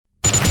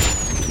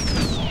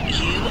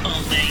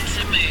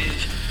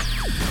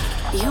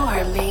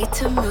Made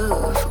to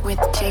Move with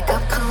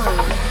Jacob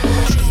Cologne.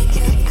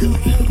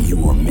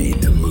 You are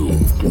made to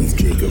move with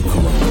Jacob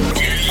Cologne.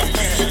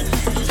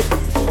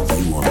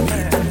 You are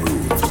made to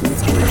move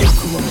with Jacob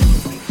Cologne.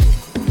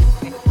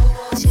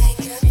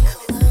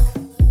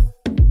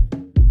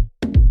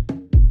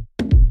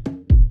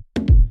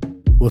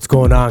 What's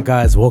going on,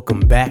 guys?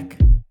 Welcome back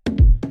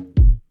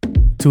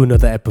to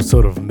another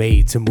episode of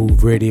Made to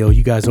Move Radio.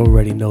 You guys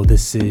already know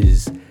this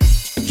is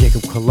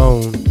Jacob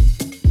Cologne.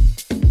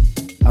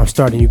 I'm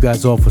starting you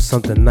guys off with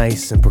something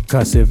nice and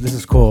percussive. This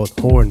is called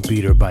Horn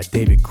Beater by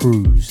David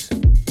Cruz.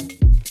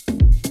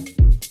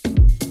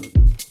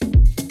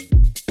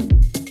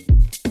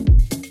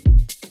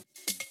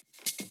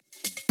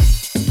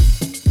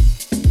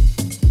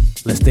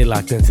 Let's stay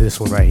locked into this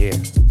one right here.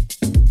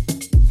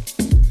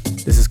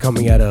 This is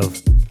coming out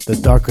of the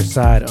darker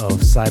side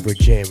of Cyber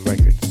Jam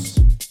Records.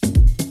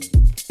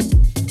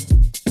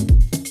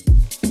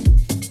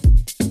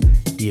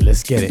 Yeah,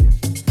 let's get it.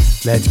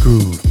 Let's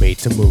groove, made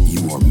to move.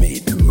 You are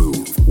made to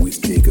move with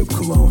Jacob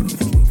Cologne.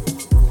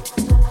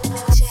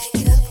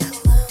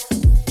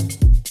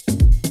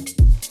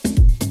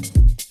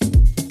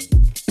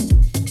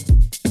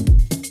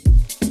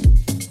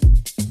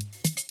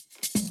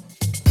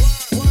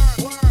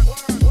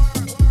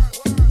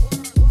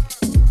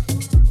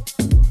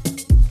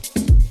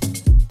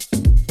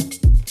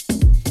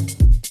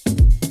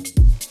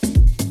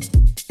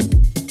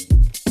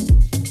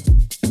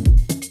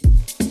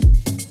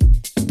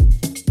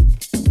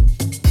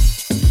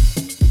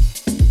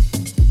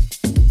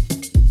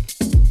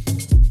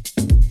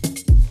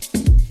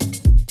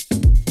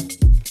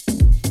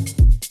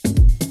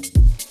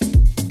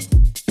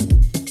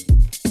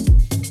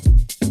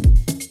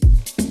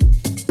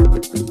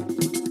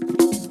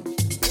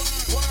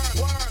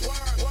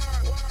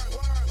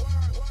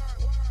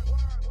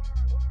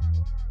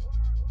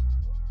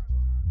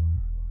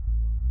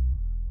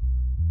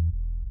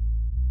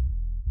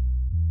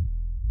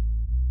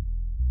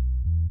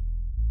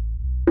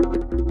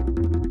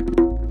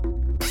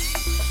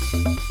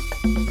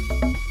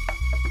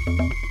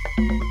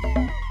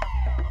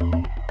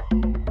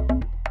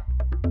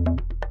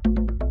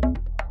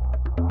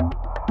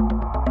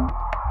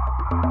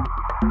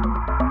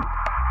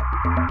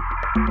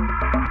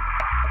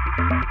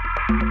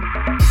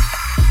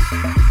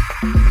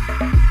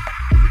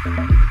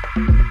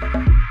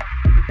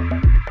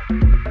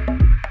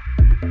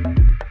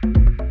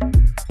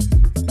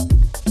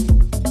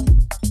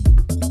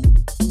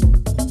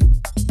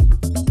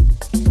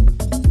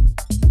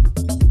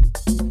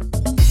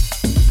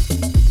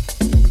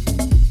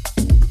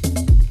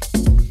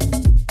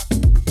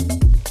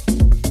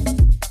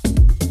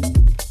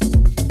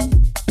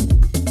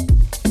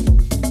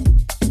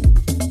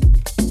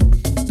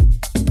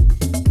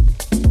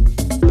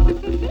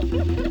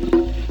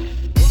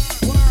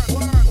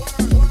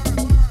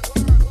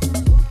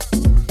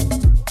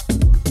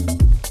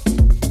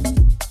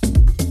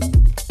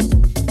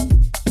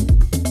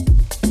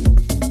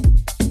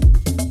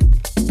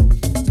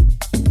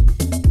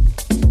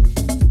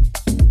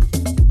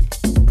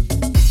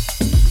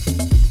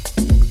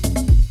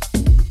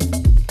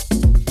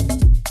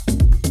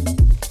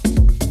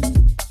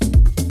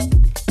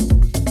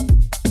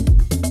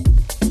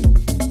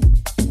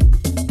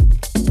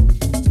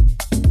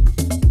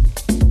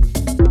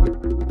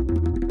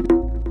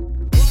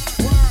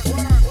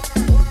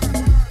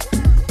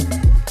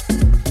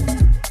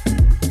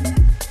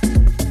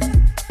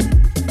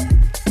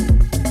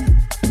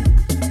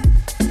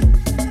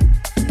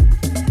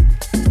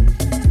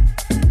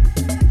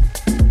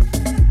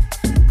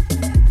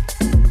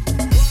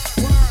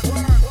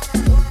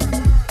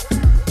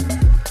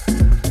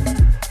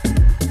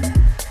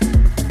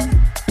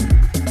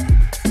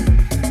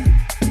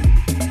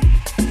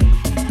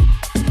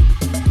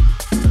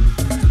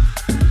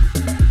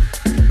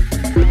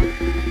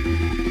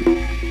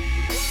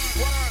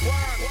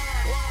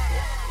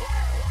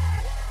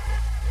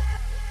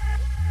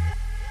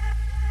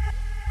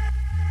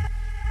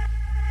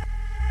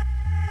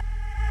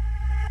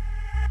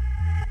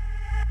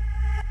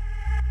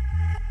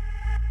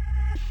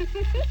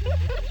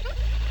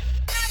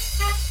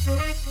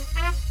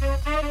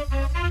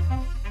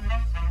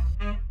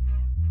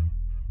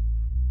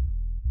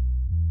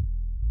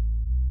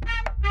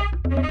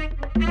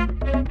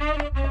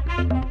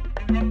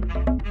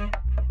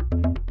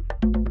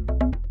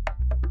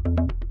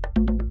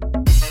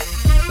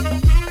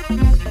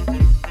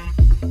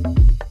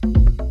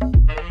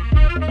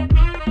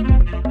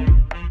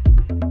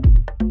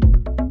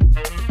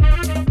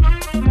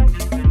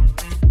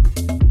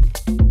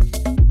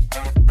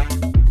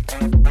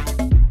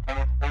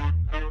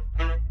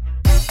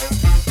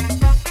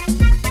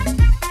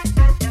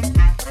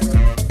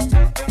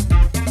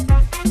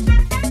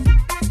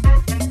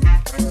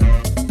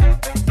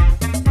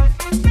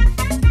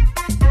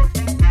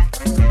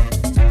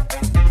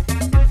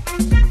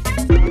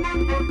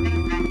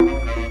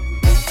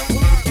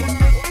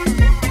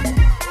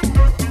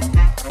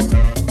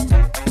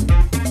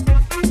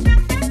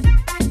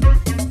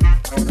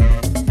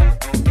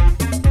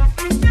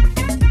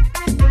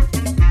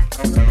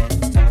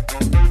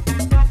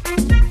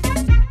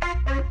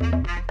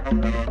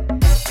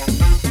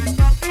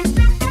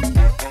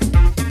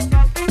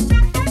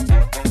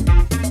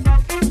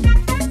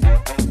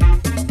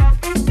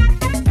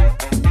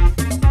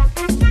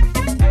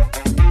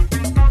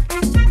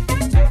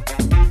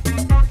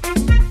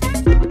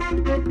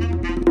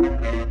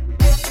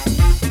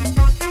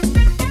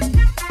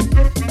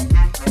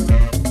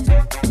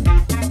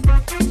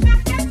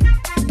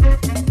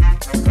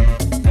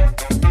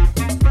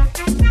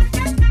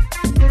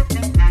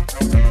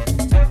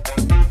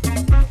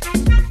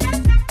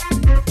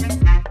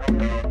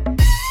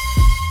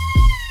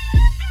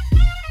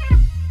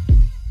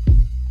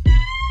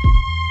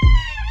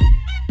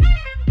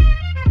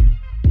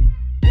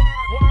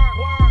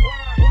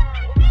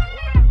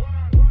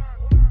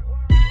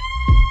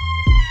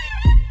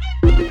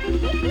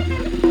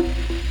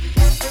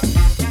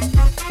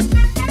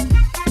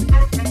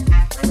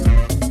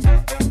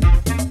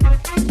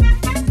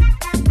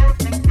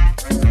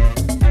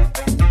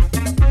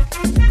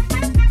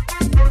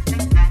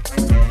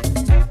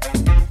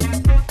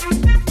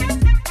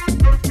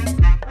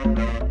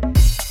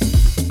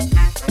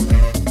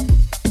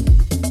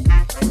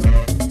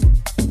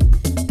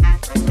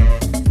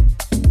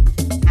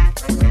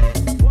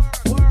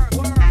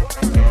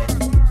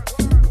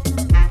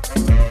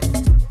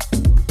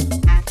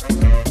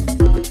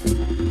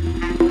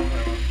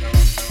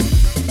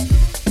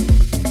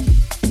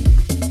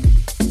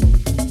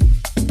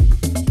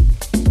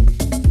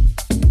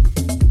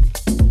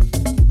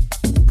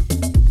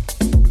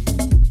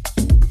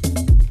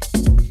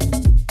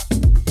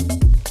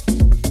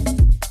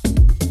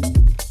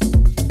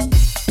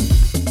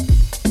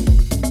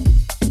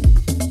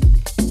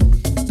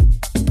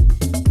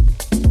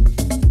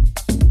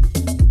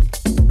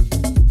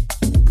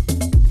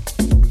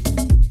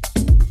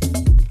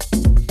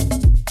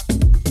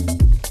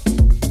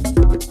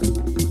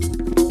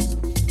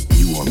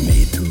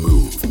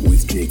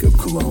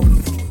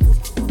 Cologne.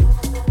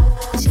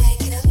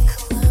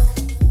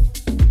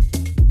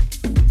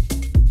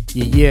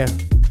 Yeah.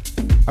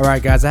 All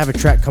right, guys, I have a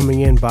track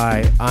coming in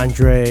by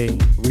Andre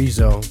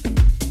Rizzo.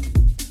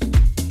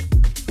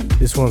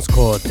 This one's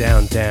called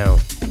Down Down.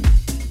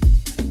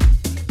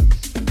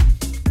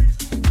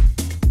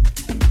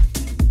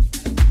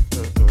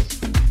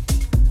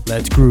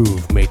 Let's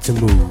groove, make to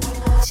move.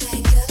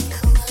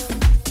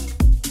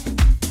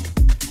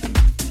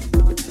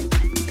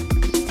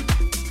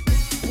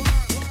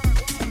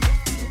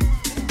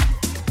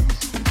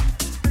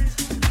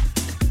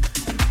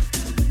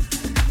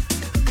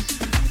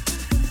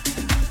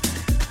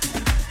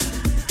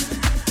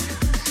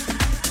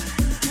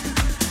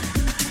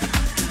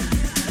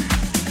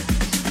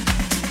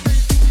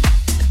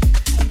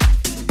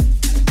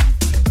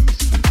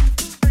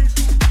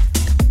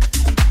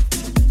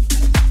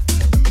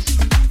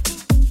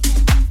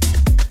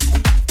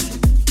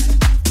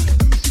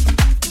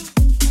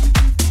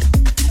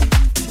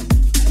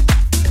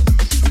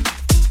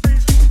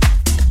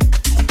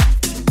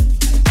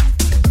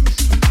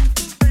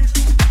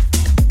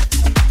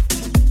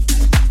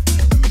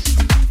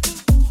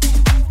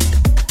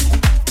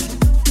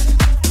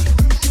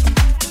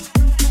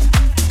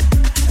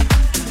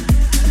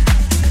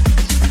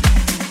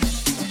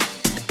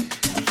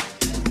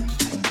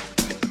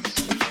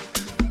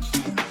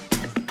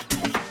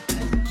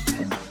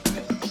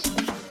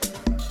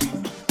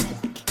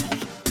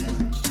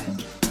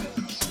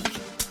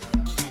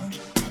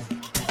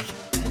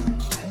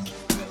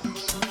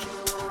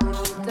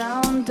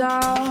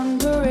 Down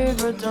the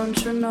river,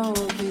 don't you know,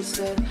 he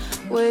said.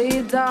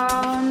 Way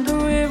down the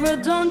river,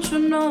 don't you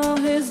know,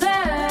 he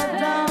said.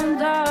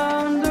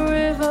 Down the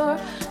river,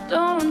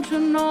 don't you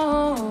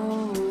know.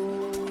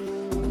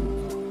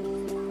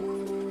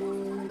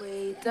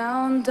 Way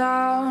down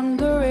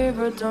the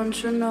river,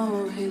 don't you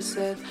know, he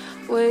said.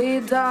 Way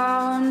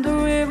down the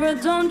river,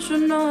 don't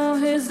you know,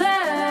 he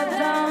said.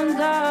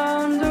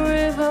 Down the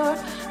river,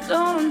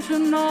 don't you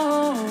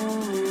know.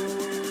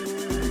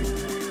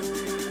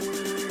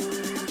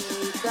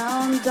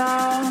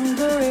 Down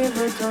the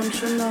river,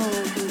 don't you know,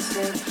 he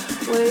said.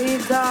 Way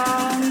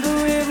down the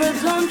river,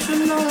 don't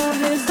you know,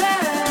 he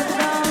said.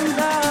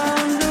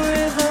 Down the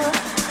river,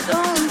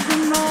 don't you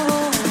know.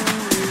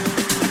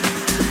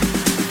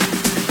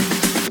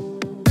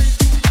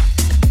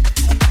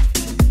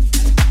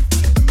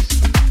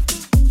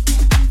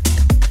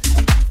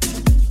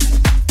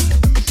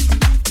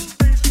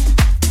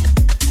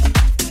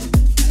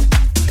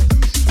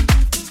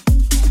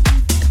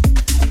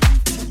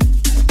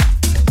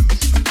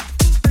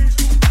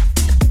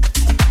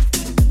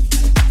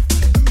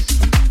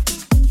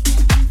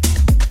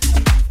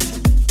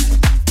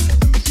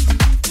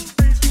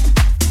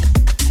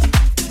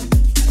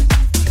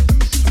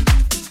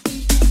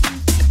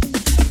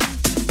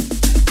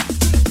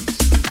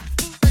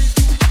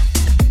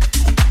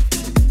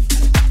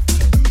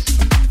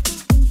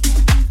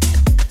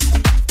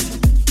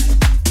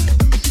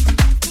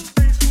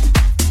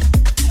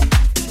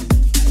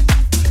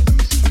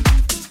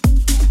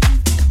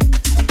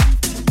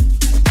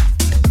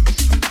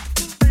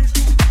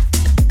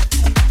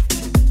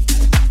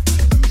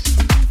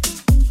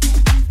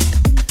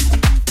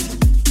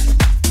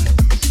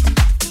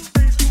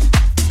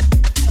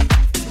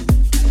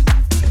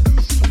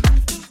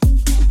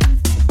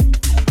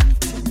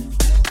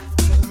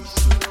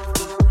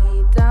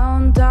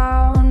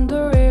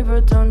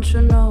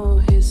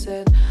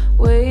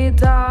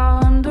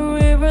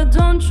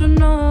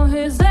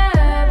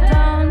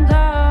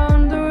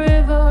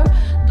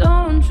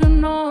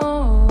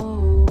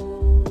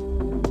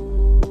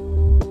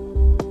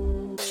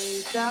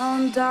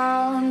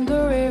 Down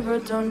the river,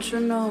 don't you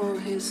know,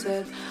 he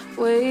said.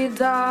 Way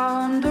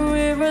down the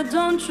river,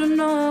 don't you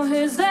know,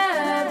 he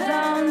said.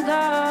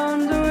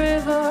 Down the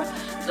river,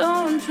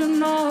 don't you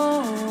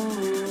know.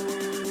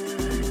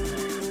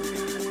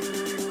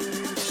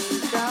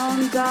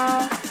 Down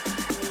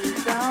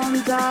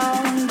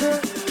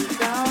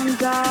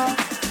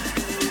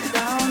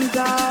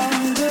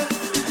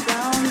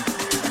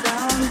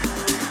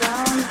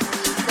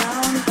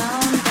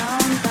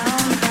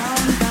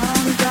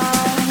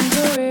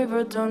the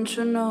river, don't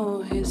you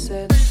know, he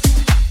said.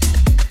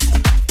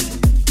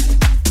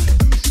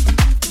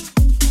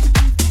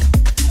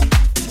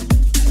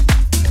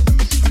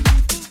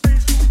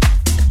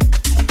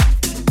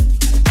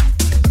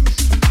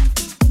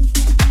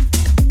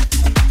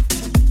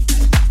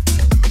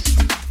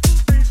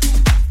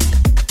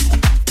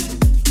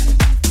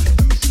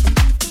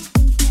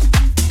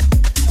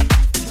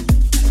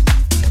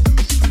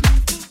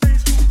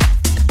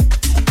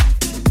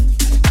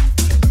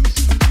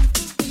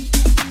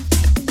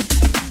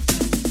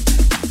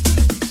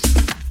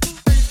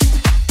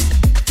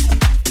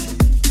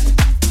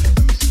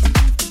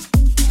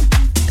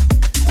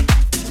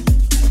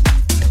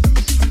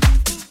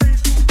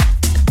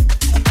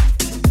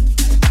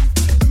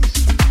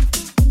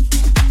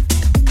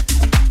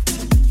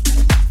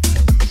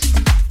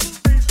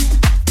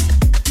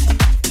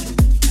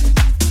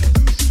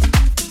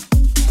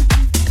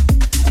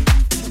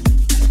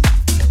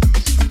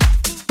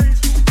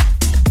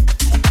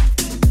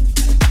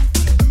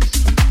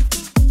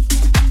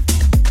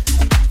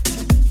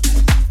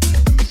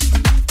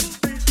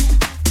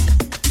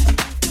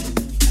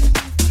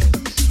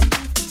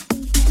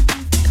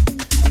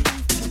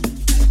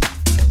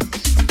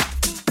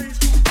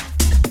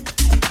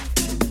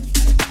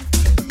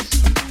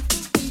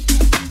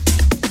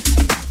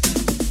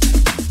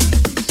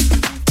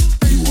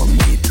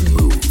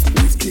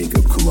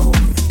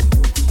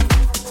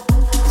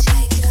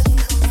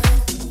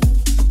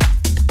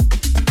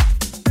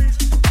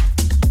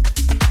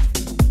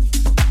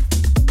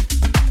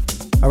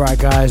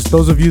 guys,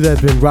 those of you that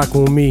have been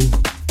rocking with me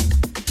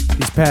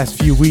these past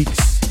few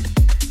weeks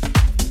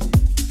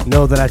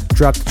know that I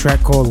dropped a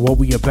track called What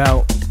We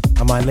About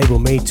on my label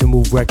Made to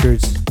Move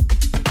Records.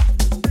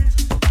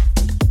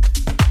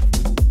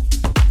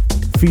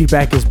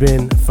 Feedback has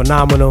been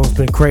phenomenal, it's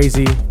been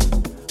crazy.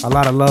 A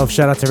lot of love,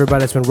 shout out to everybody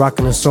that's been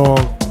rocking the song.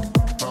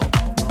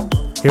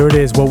 Here it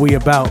is, What We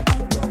About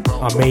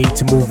on Made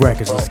to Move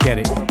Records. Let's get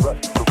it.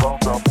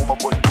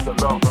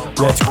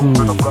 Let's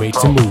groove, Made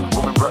to Move.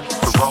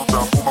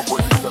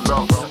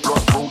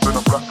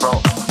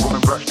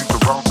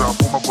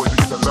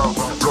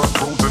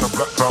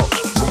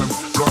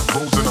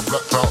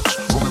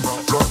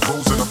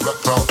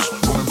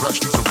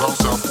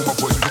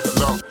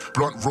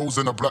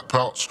 In a black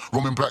pouch,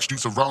 roaming back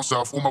streets around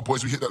south. All my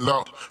boys, we hit that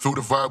loud. Feel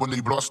the vibe when they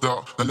blast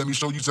out. Now let me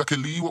show you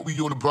exactly what we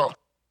all about.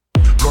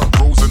 Blunt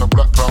rolls in a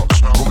black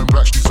pouch, roaming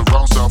back streets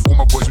around south. All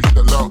my boys, we hit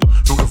that loud.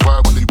 Feel the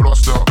vibe when they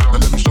blast out. Now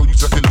let me show you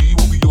exactly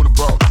what we all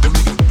about. Then we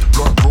get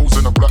blunt rolls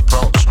in a black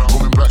pouch,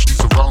 roaming back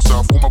streets around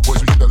south. All my boys,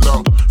 we hit that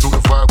loud. Feel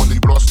the vibe when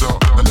they blast out.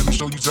 Now let me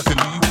show you exactly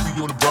what we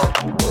all about.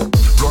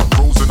 Blunt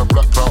rolls in a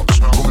black pouch,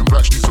 roaming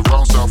back streets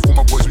around south. All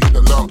my boys, we hit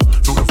that loud.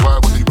 Feel the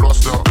vibe when they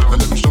blast out. Now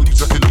let me show you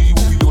exactly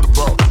what we all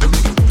about.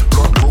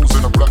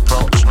 Black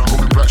pouch,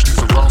 roaming back streets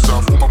around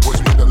south. All my boys,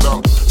 we hit that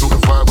loud. Feel the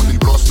fire when they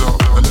blast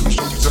out. And let me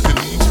show you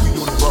exactly what we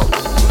all about.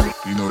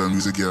 You know that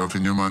music get up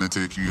in your mind and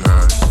take you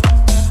high.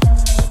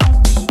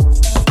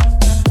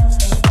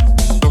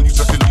 Show you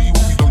exactly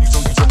what we don't.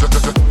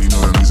 You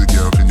know that music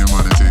get up in your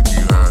mind and take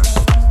you high.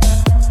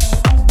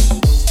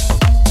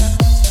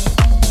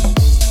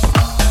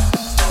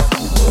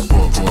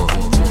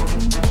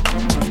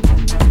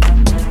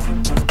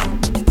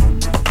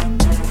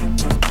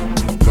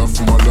 Love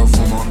for my.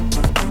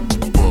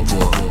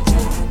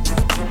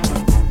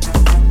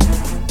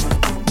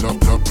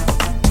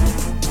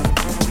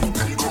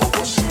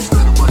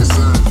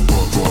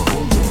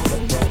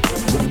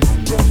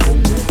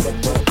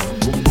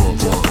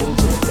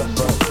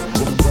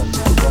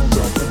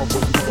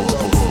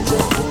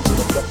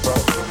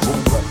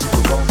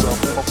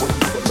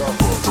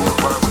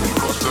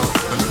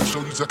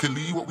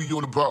 Exactly what we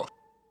all about.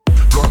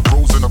 Blunt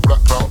rolls in a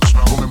black pouch,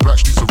 roaming back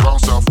streets around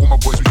south. All my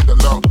boys, we hit that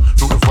loud.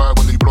 Feel the fire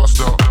when they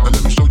blast out. And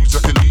let me show you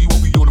exactly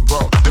what we all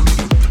about. Then we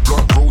get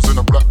blunt rolls in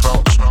a black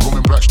pouch,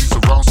 roaming back streets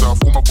around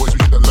south. All my boys,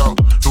 we hit that loud.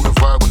 Feel the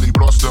fire when they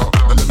blast out.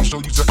 And let me show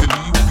you exactly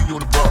what we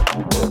all about.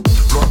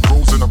 Blunt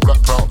rolls in a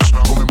black pouch,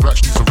 roaming back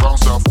streets around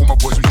south. All my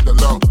boys, we hit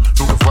that loud.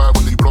 Feel the fire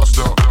when they blast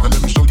out. And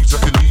let me show you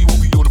exactly what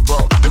we all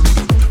about. Then we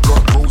get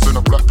blunt rolls in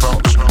a black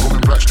pouch,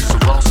 roaming back streets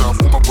around south.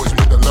 All my boys, we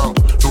hit that loud.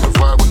 Feel the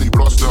fire when they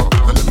blast out.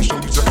 And let me show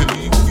you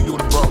exactly what we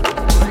all about.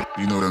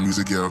 You know that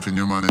music get up in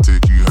your mind and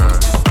take you high.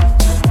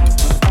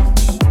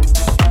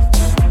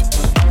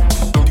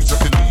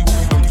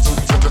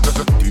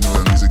 You know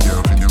that music get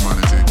up in your mind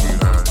and take you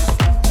high.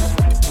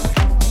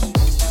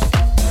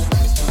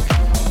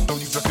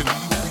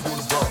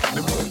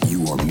 You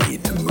are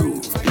made to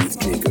move with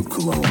Jacob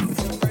Cologne.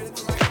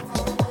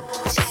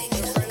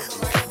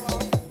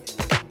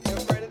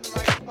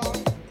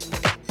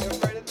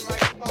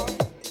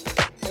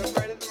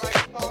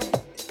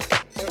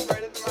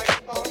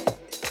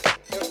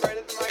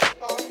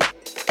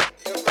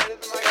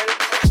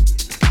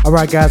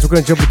 Alright guys, we're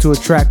gonna jump into a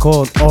track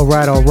called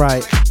Alright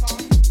Alright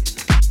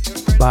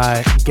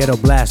by Ghetto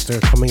Blaster,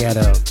 coming out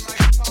of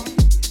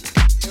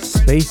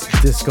Space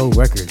Disco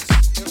Records.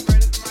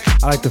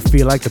 I like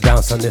the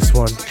bounce on this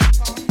one.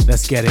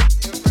 Let's get it.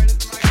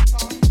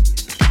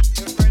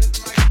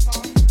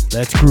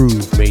 Let's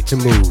groove, Made to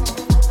Move.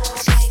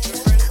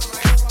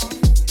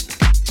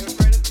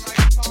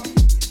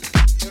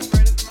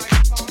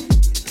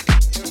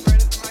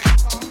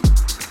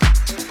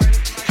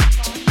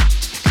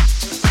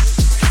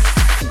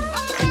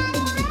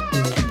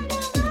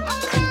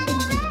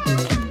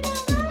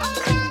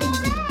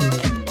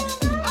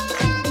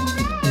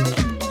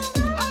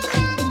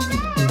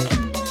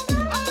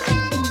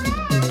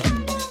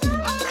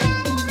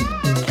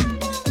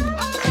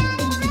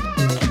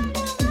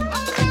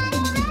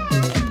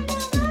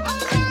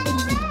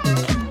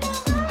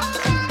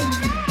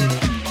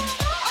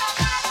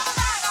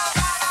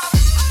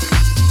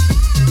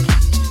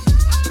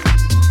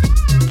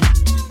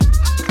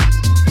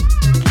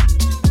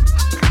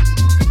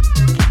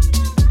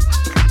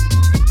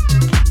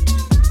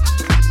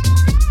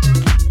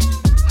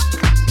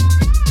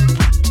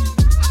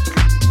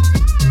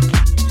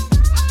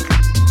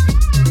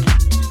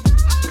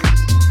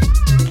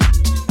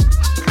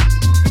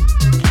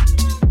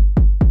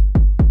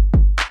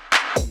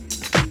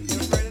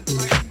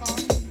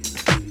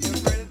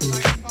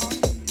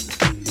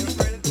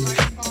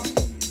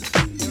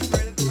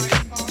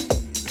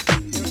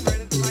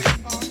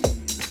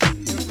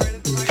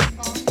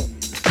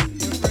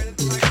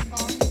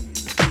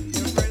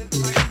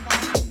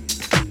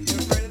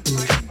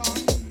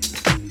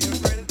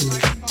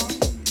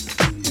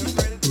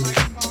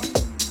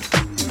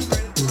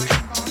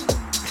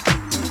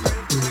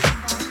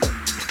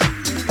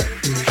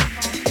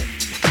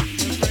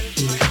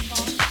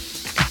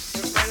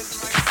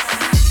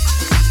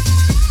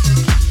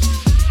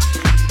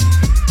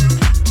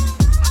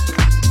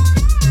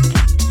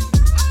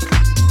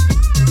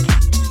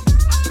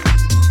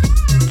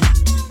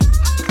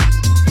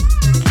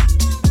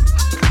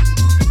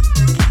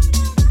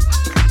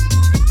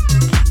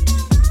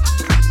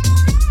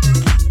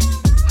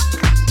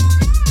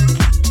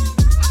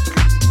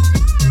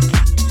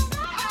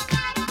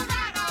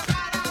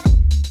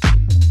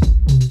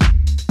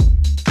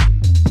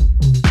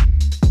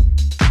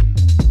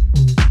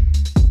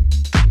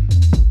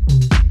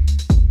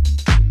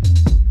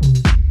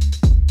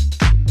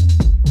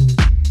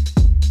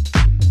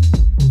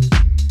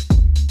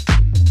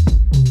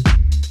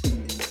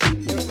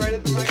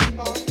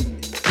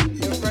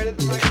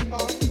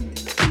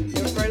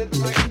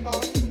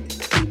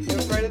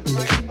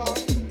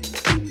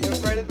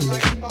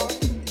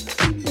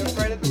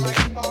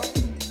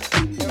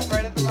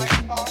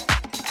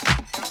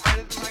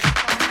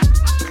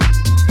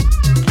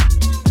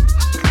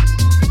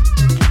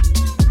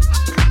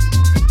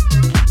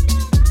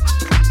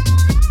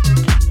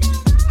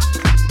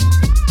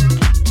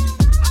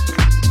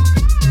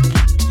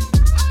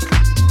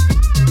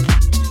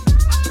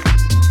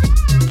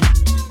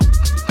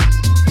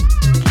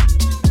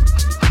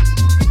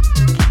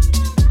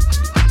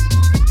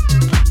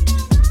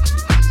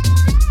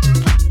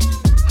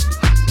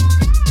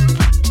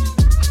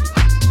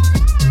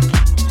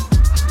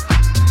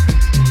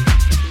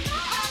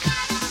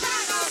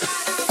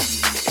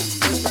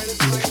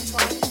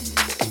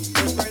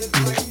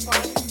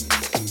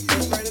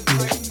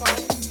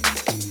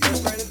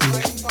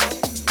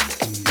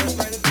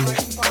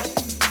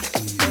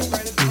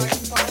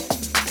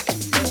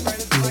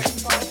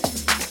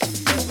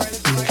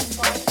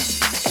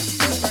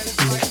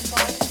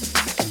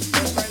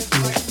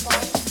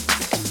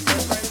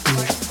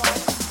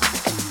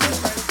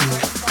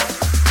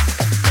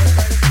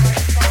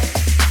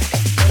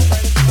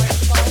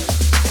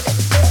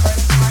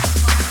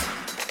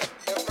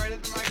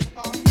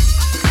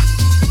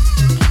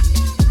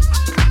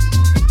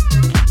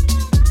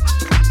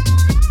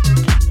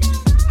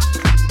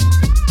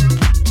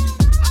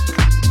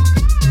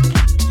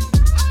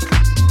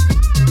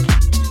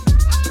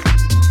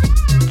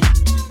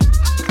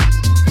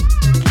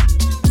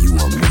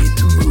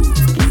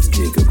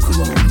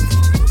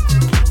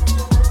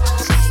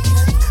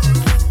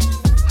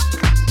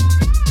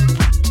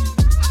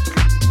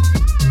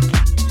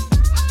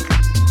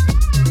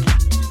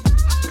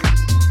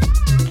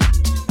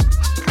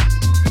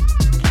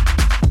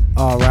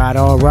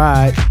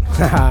 Alright.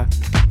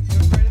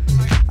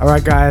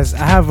 Alright, guys.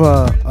 I have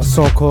a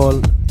song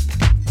called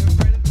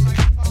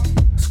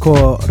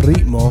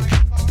Ritmo,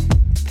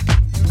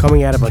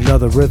 coming out of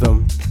Another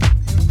Rhythm.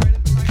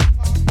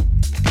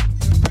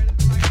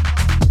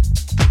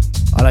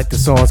 I like the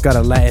song. It's got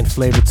a Latin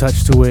flavor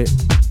touch to it.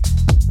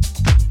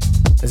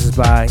 This is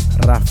by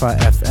Rafa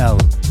FL.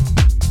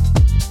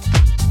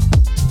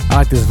 I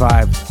like this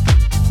vibe.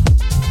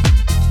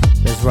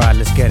 Let's ride,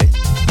 let's get it.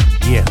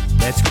 Yeah,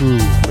 let's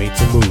groove, made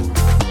to move.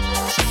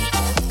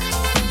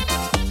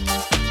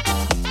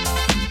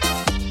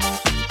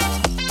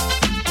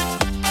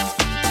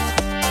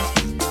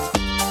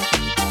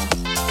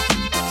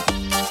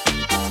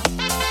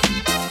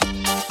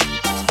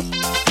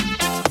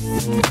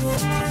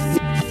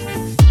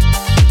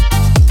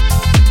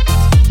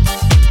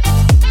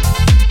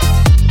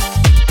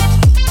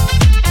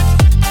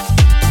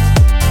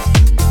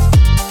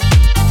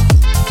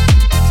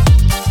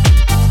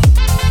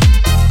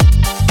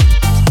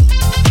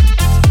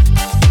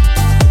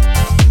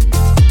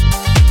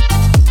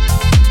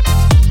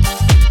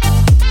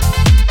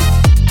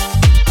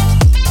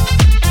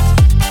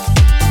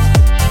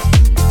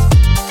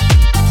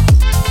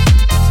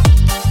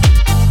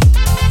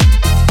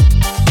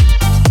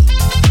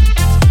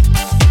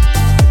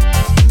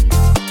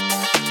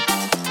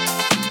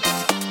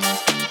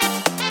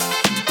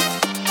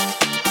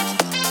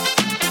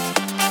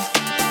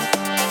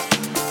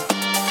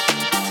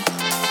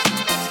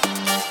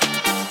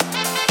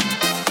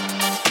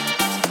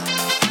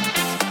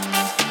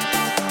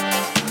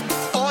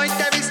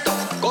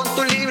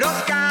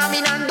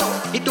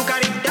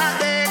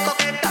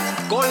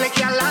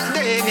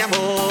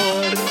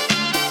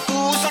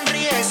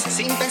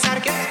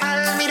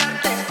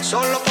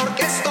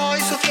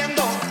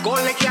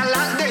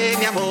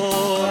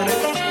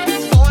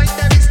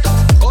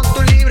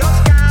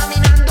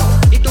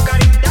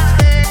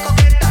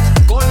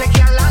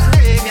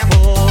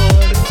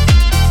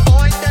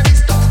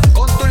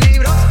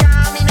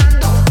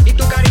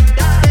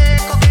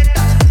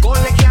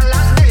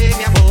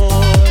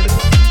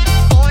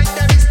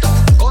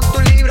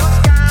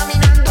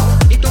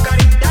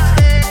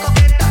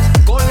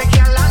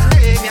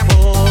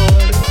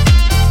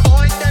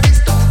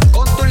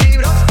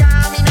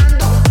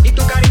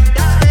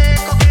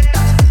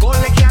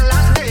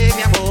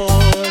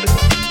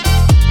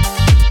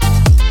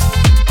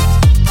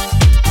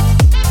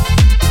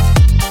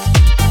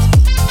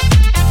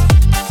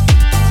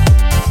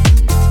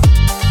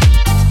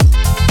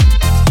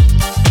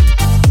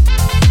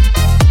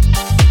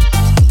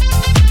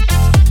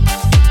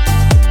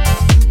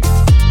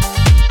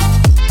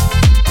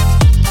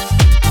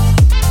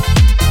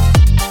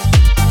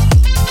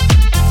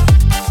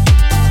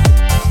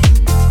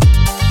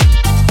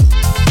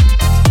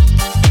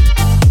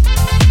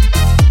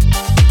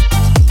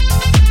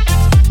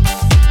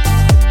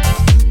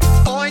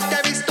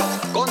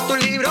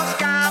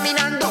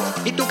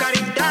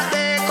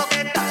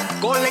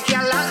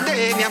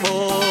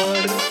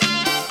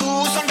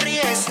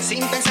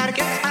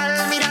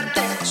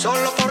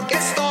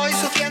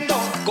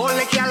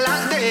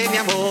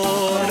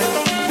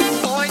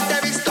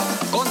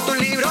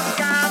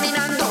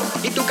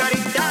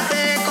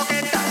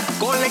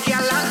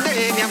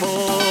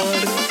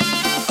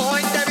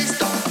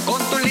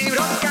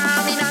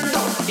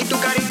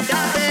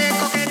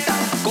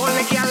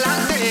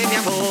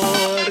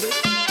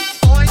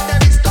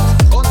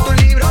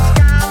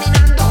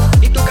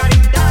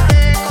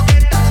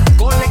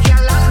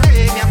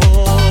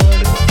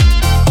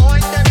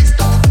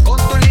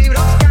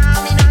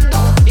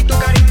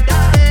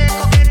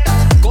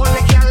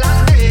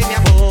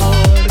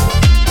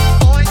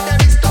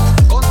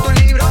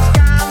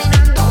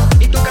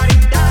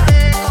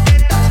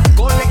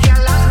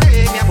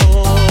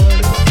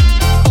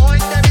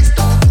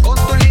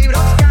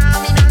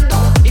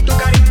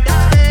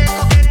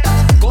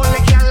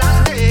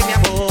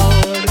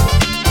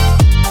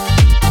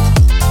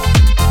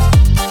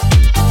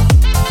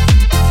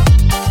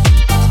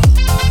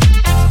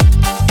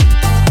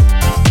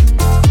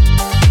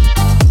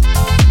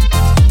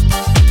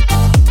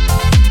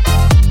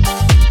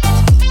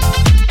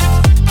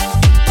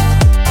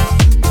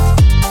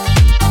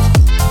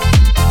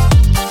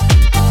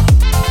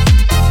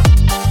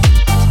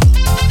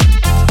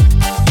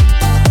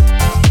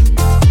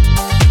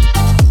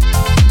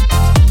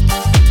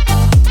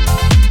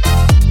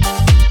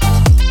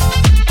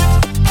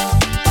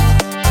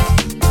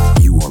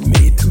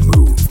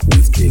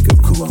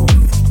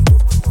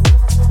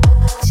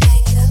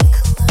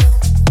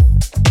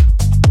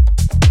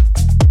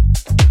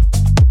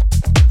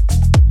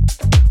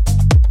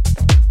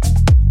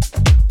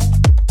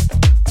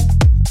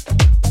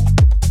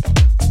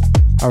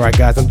 Alright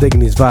guys, I'm digging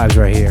these vibes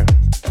right here.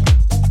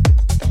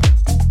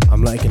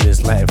 I'm liking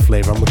this Latin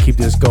flavor. I'm gonna keep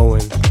this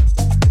going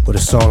with a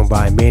song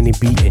by Manny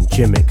B and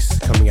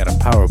Jimmix coming out of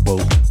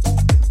Powerboat.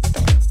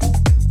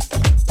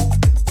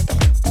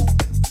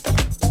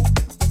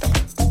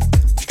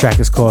 This track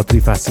is called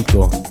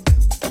Trifásico.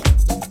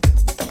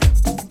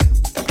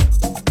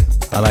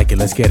 I like it,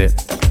 let's get it.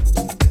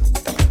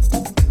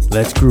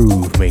 Let's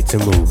groove, made to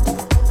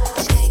move.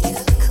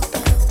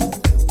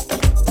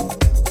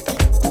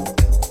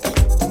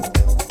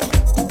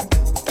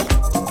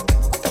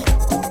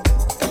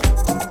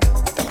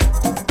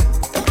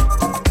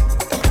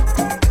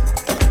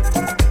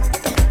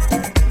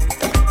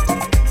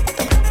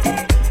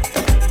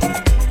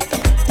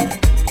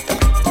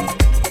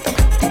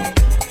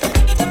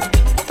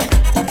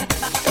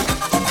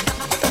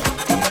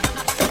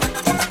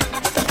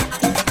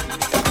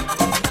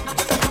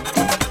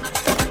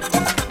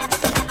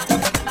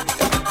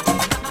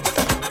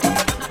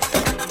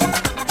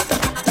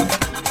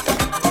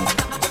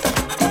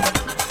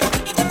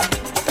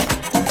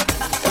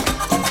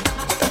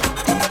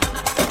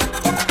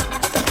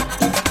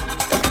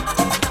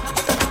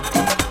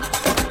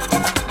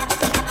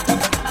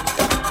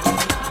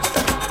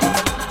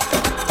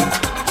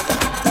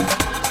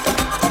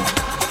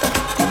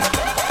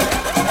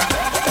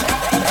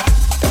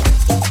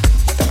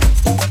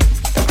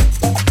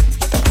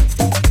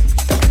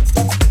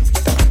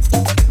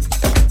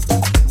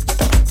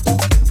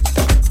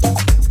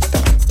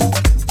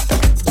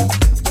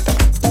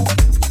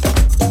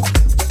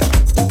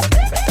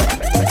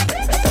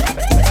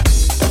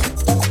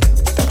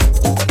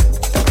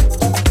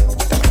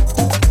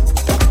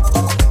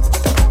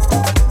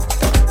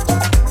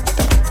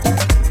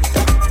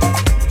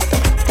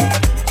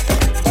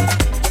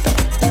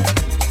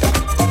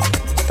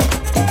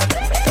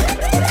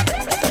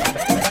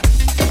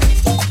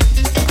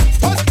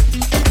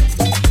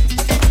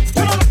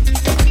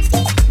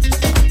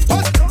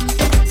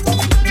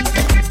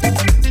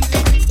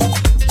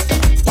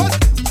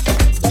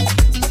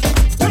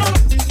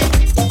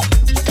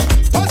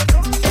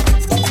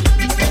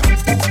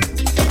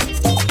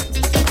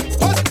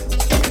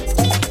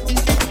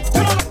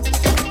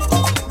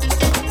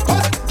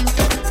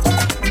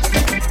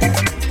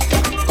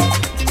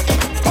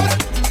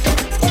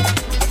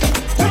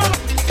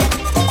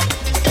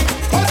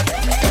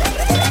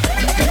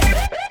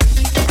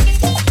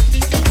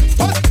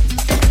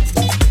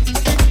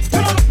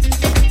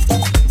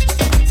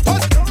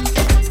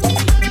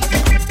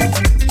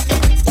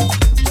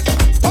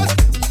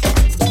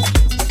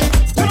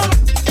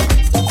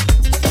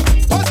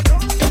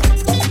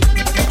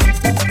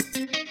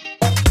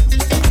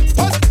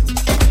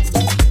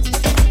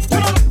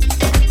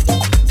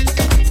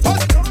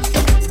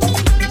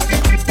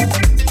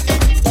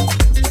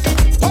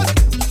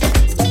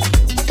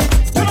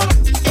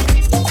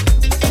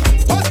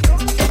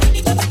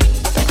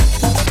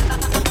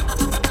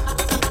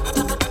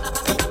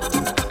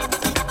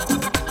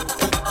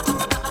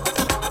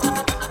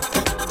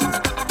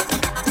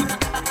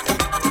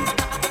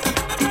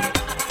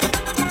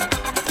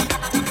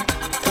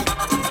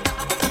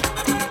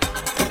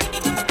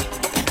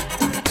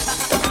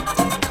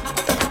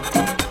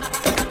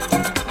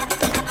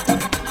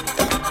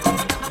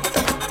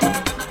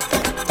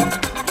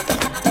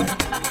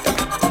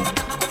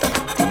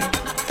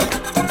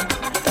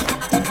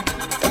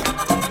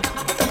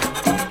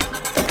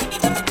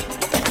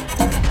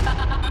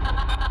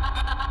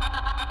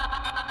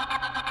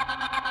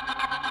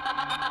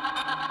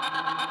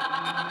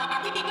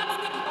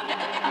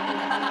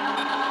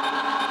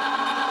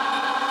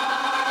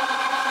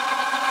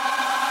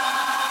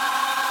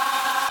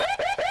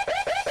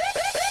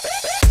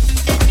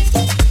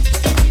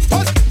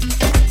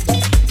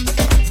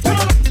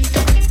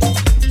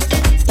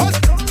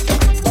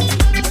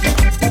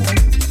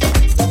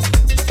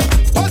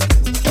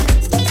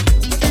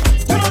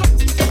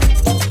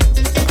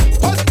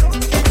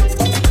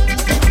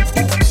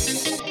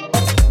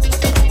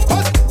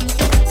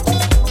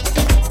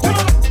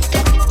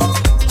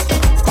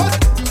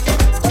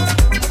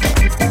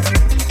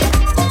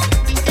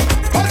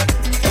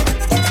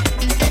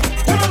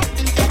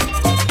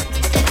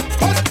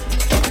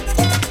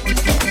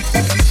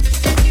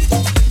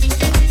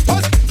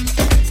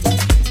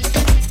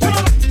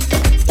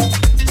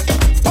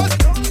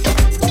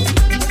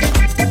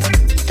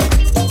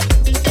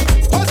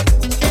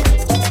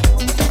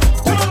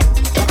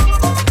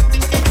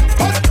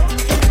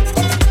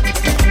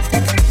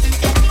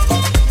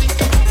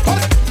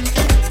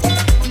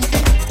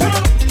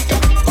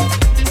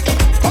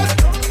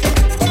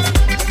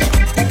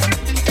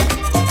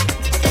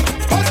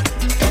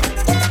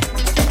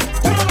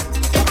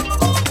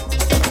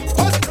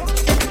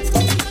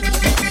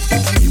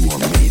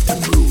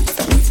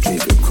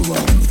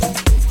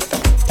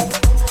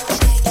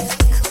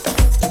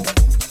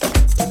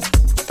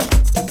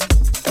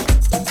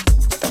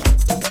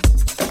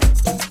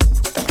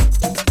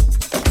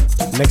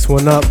 Next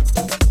one up,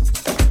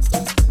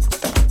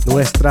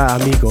 Nuestra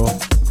Amigo.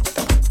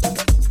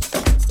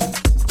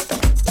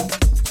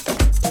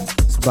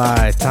 It's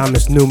by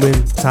Thomas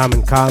Newman,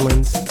 Tom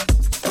Collins,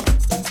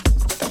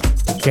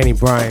 and Kenny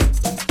Bryan.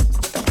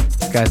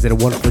 These guys did a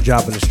wonderful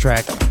job on this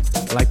track.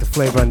 I like the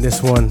flavor on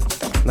this one.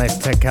 Nice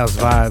tech house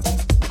vibe.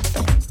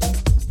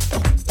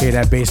 Hear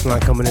that bass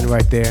line coming in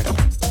right there.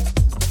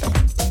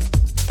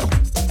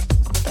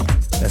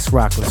 Let's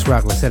rock, let's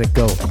let it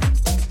go.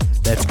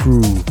 Let's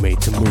groove, made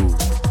to move.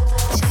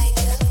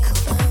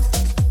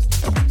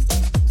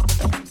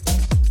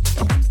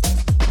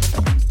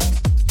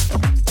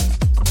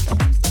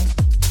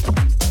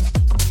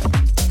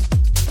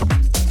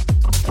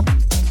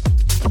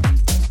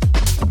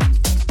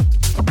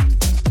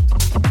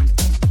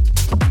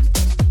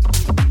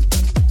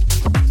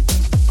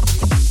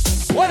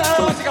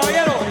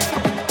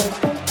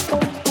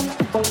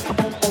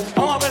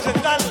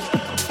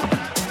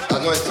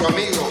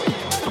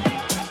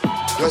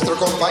 nuestro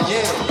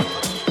compañero,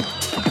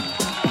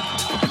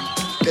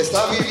 que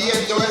está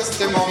viviendo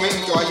este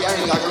momento allá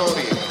en la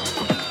gloria.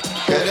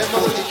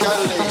 Queremos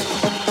dedicarle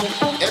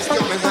este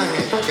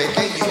homenaje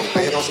pequeño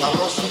pero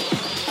sabroso.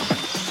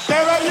 ¡Qué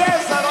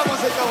belleza, damas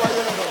y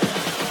caballeros!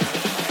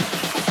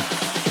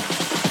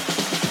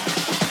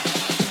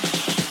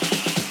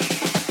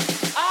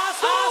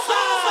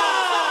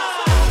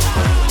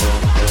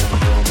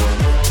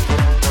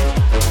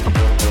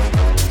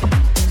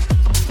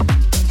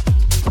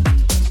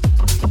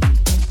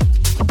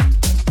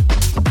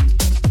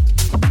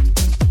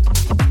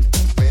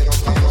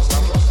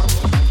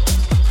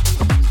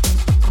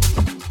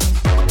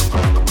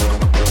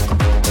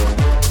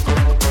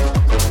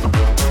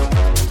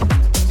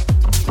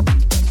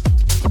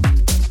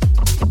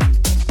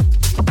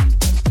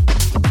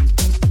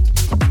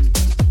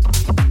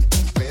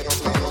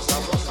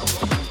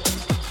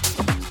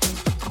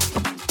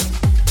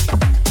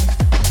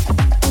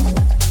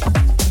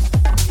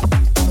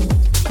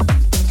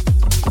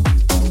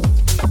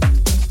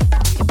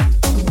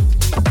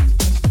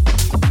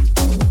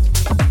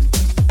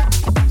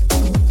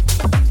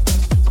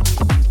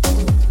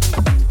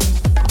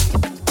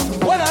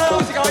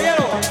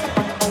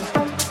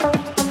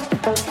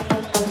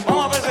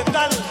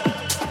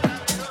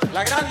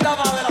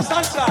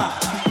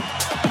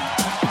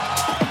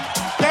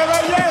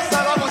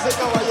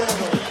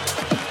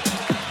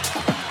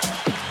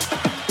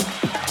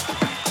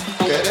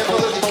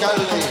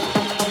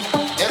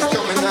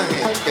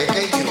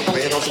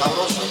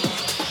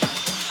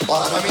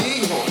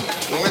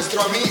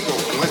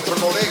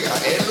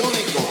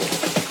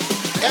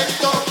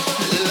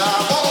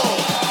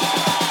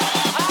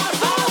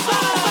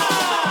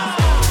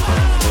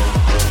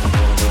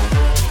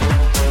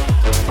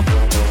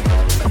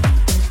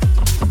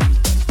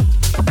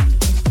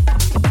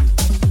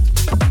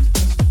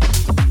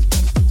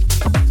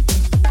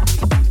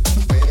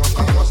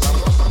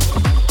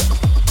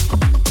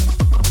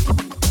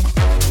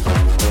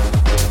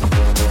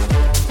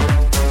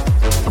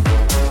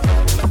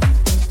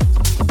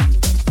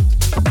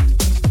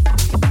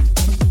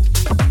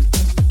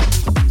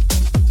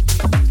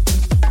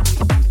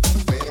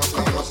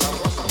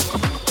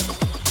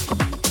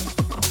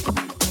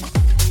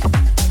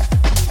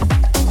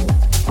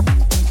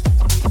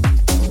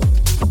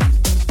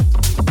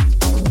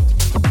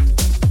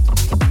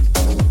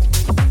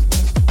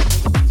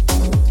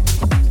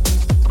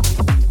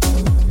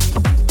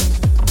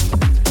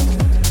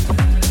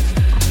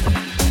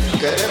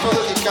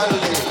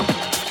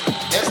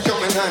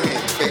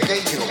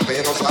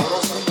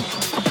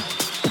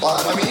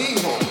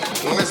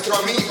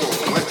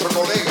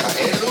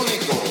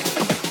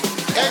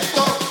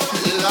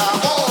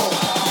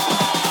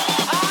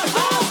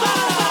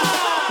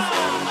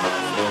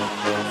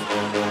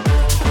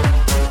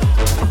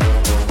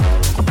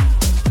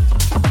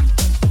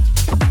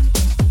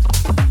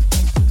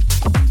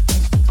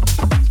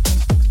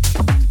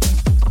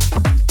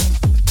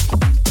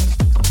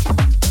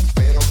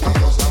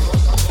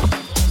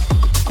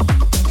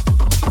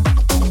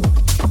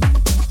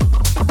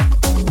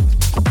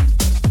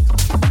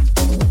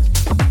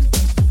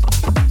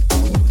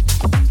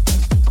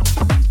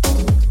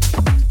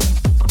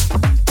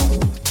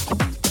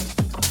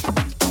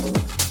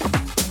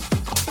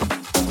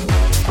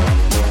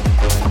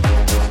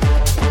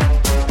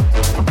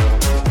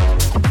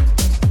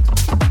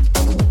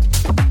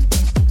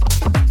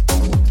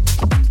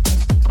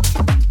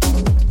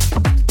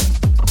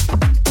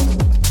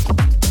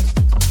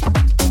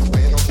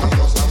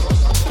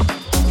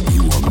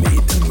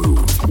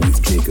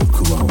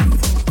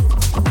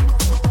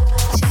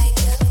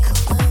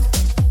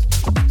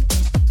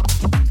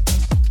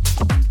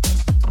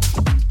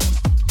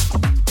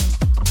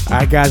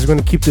 Alright guys, we're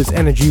gonna keep this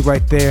energy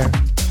right there.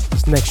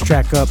 This next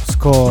track up is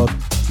called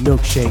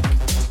Milkshake.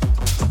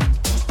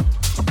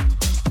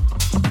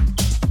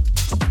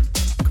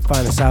 You can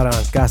find us out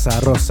on Casa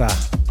Rosa.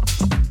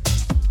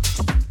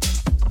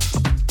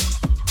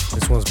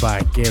 This one's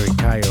by Gary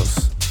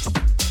Kaios.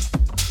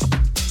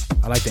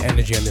 I like the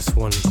energy on this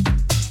one.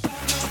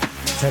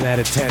 10 out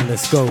of 10,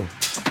 let's go.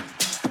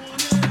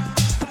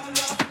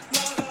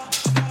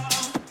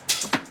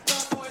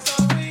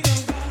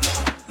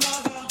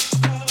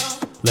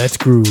 Let's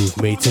groove,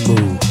 made to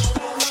move.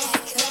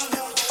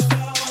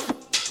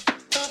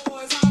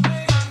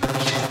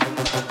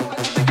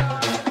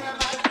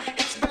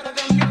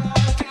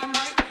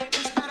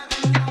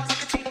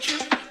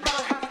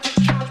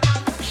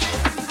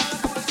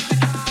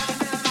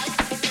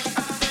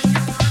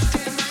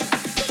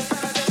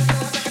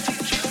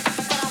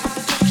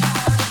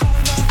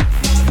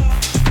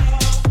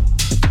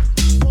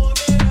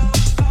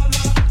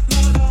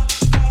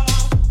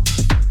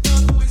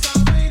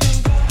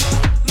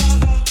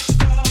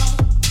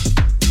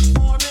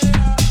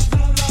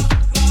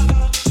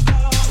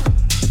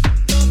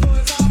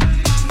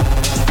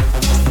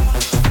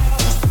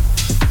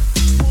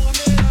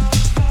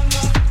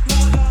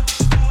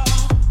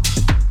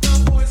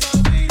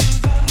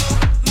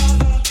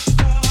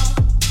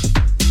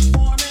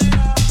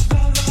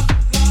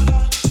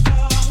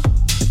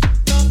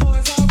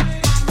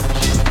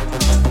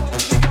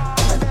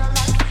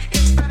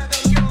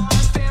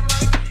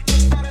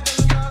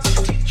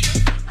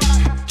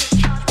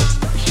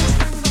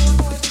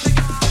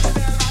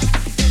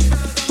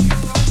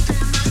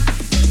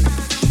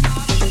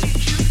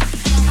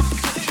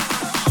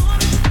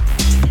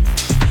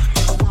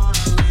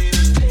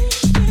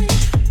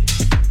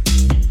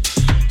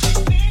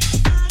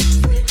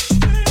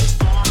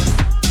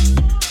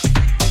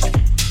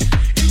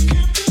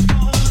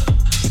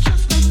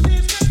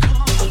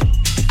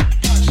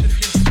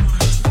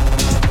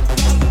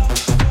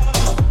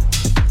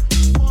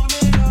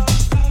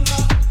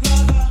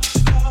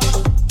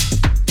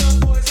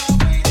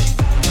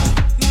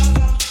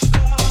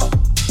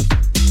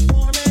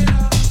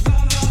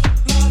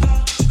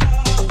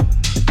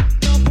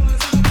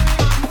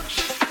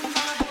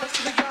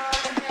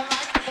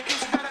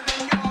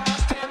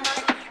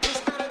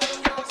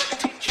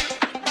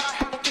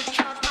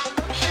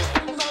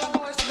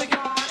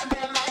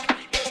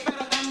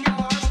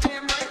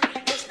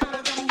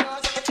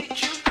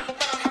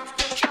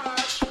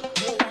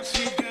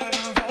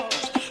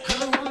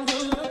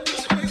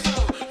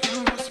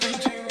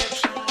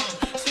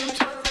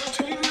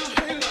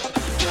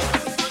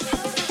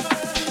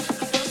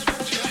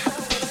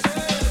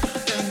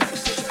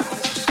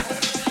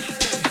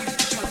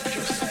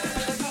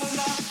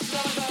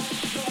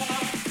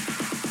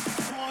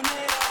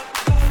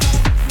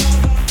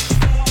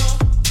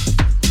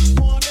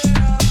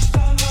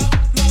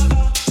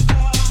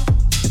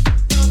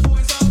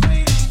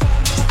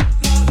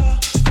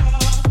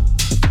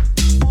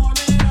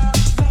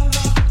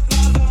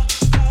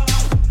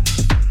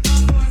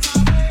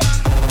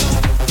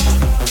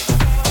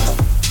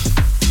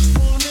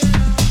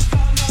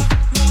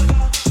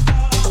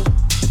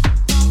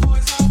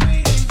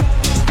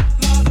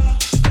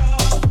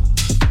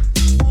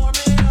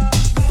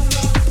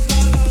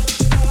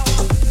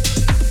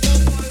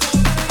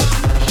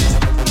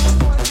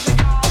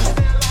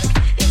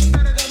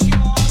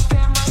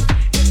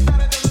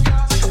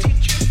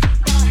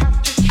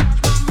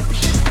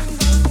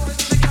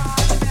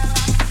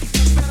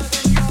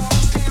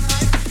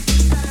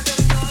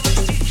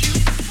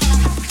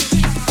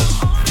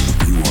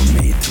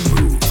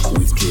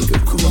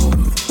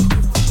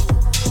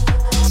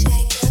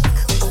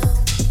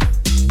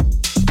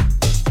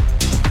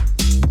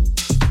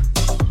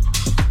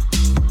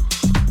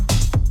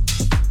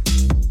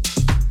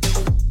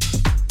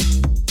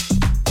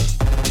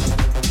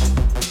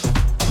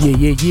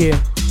 Yeah.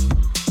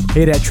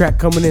 Hear that track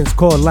coming in, it's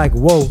called Like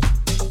Whoa.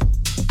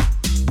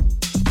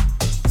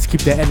 Let's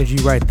keep that energy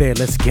right there,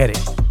 let's get it.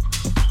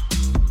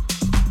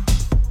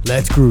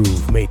 Let's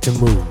groove, made to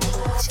move.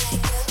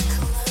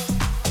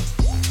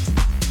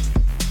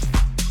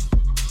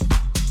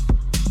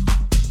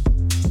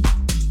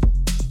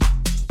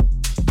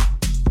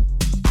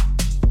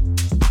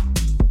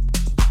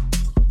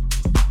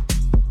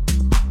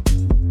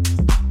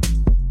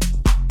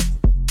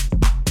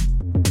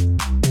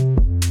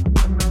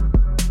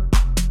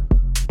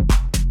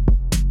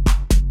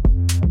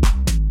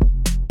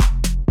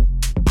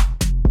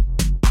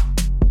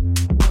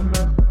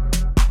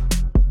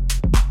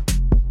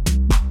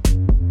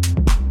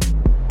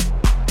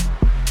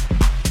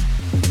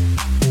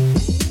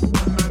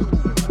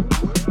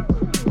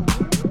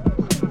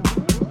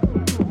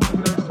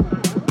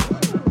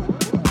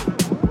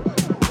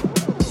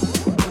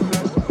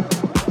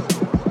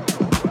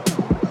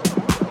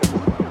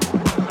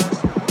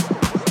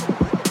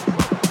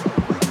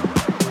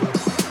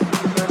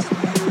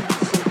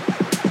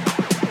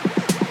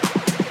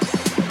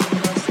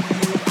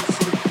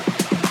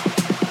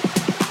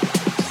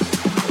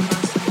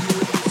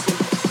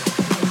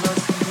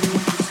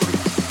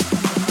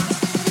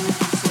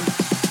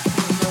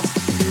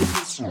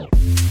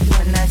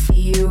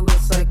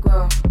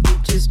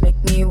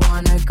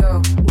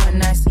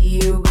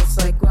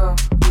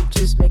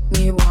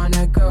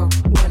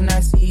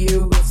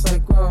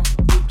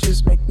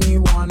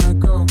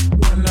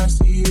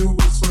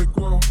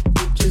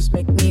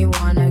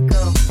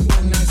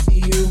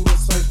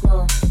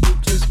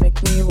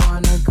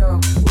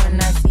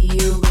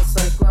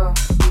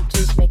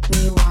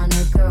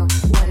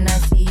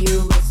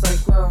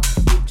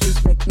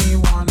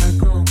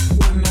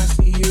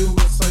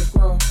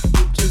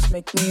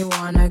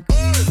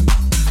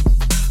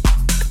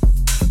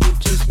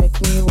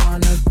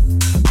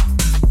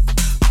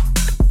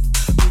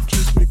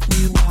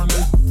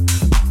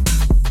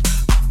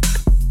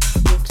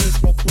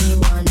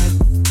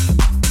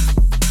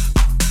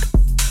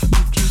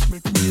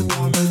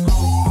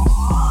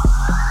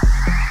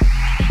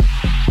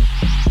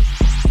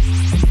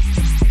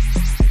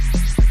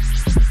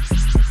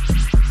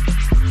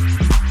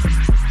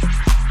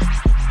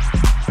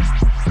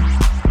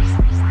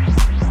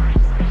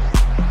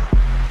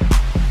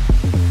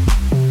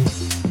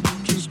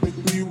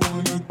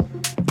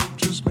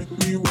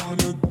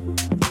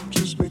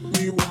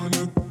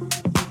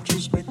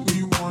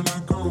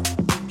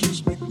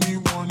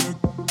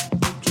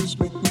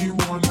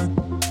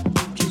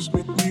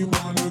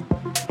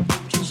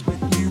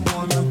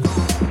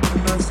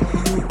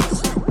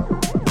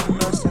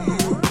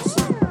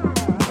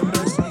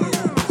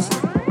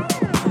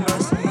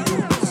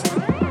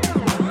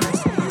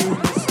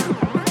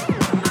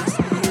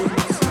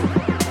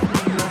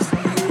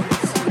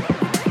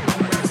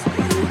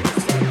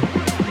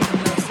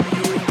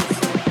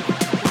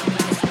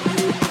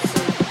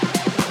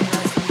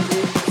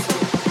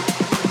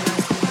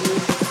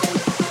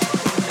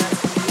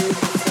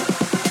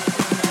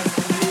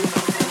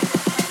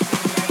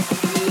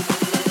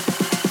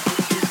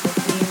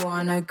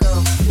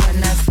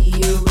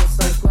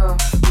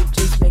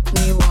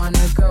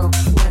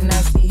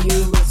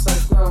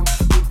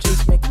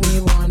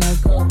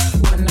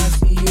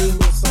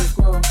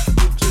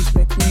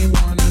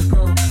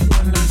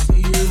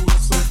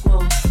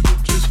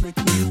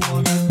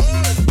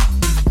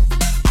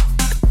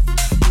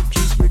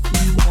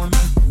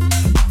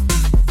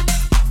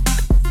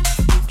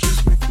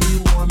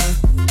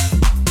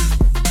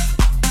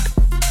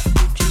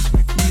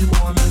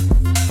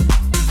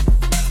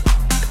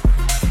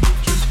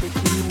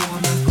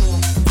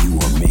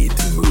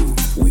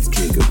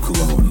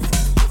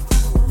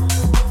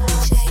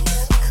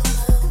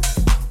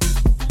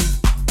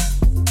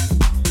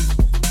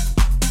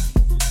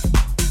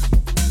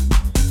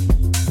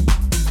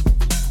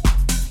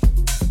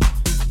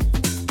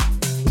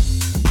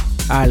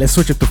 Alright, let's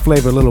switch up the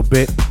flavor a little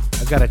bit.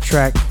 I got a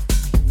track.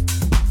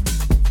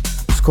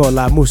 It's called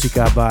La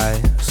Música by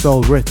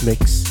Soul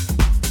Rhythmics.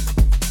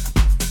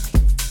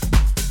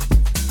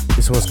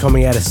 This one's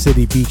coming out of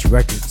City Beach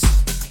Records.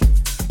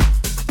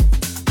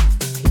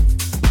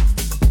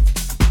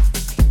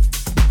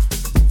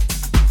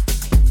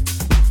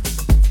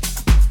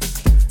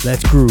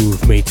 Let's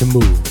groove, made to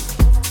move.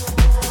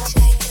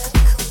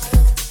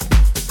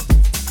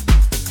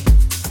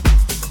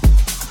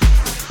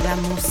 La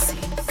música.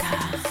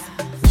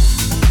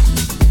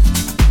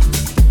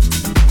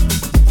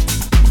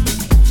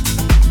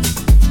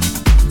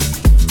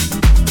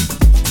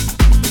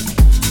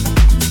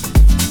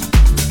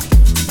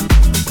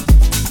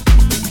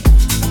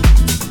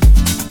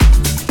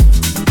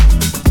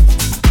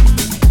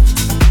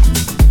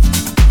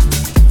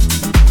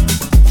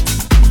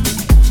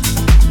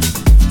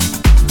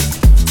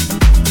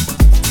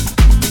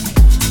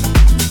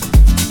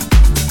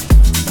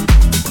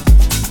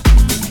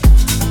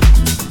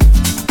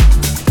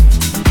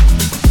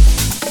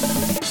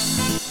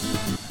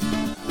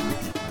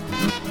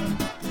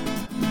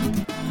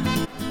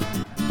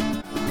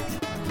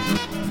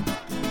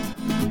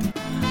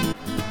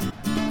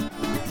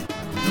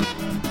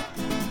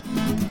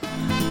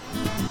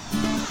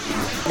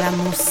 La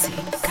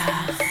música.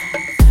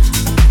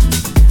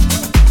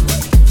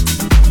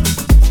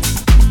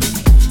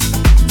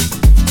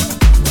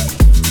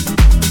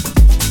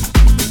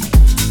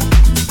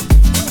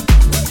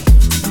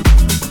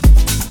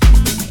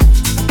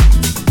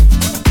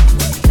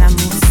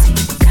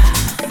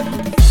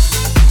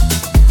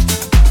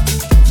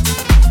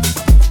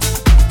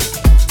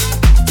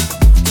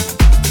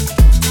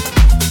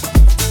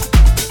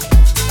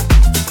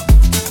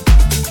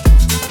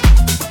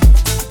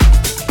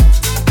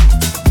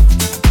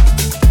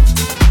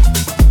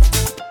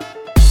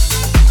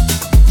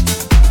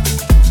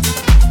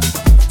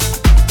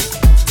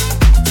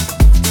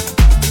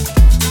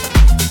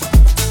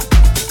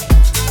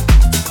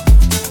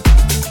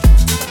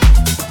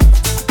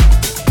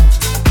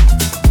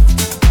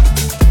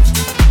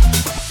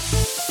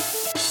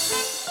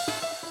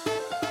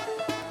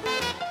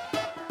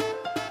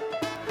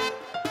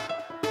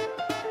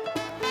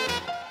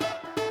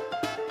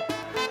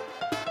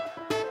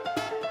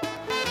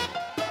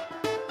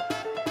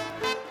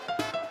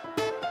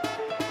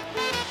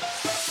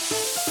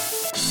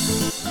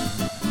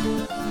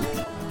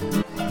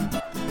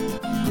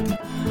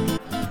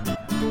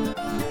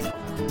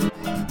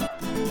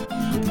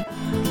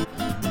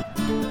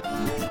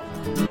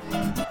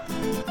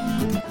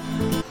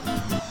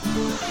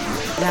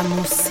 La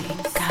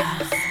música.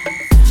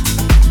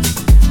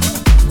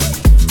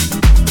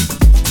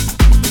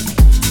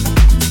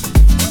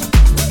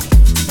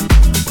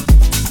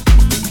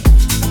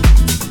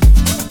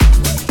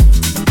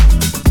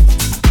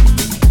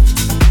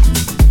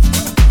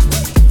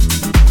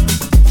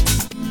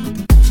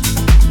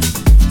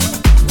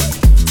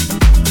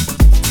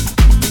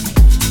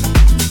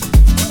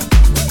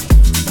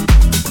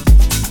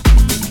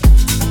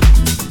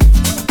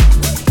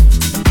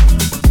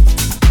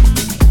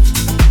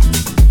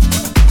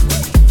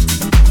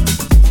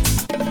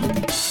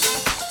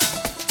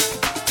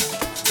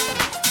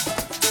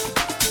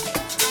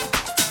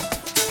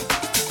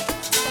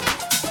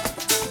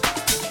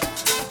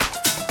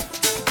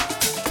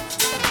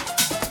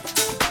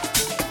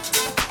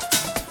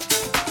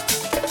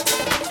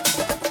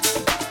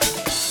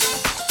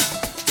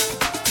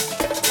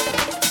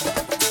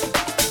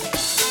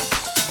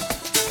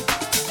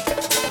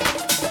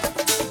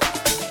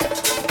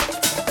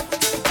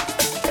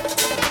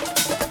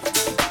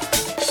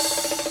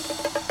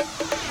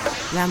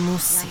 La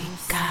música.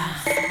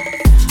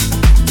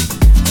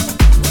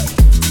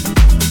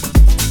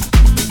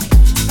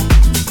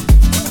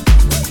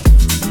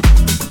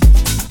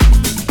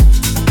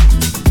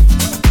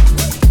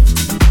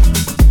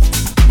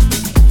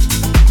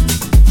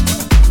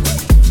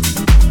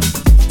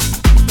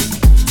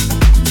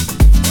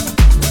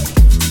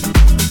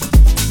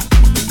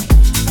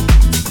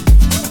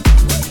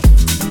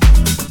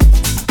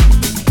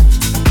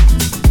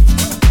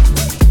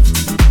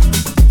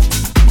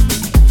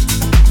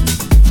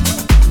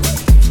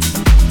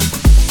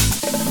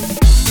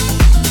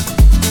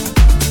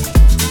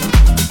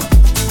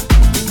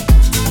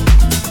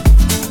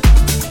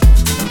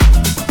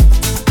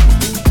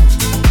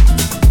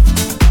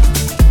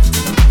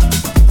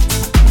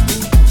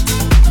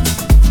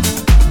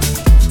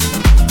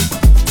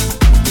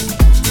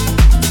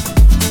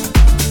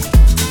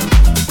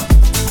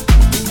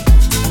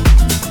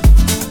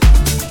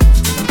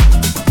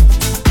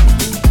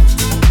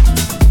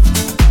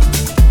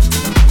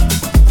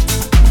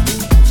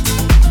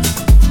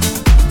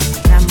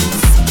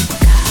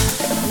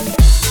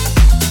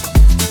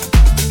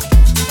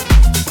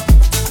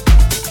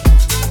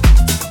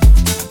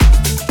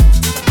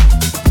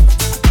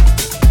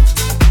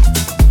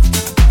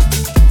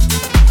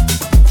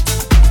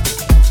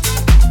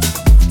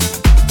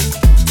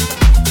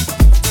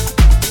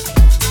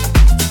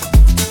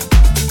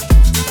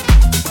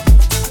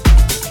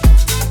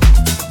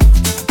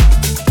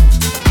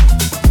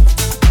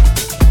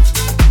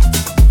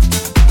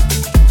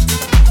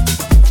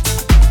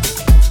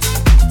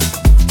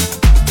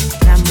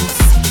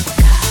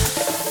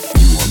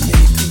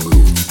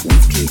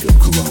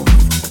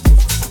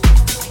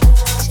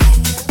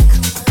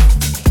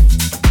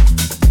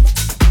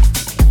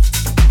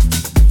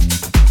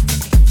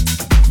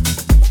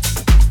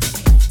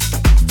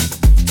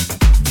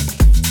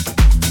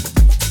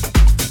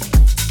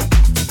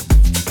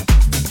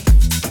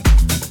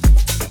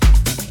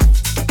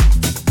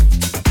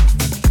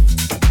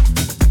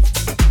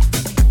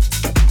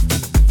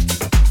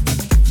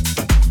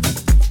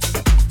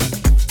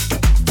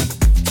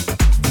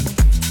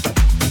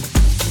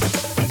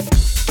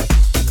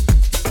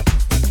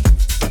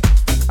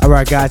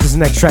 Alright guys, this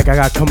next track I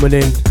got coming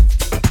in,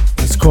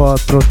 it's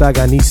called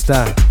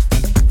Protagonista.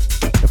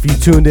 If you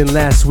tuned in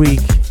last week,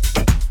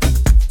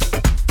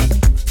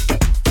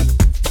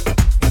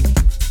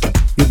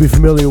 you'll be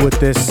familiar with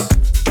this.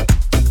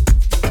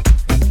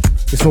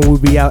 This one will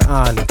be out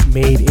on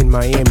Made in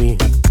Miami,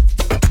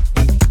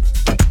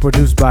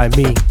 produced by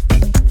me,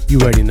 you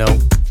already know.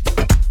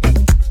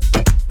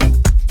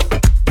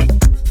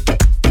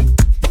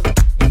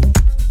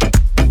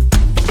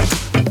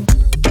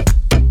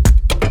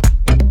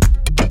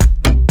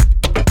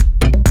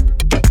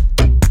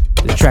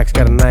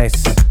 Got a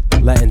nice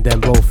Latin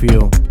dembow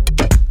feel.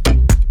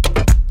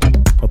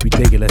 Hope you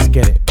dig it. Let's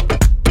get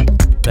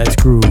it. Let's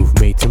groove,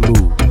 made to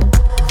move.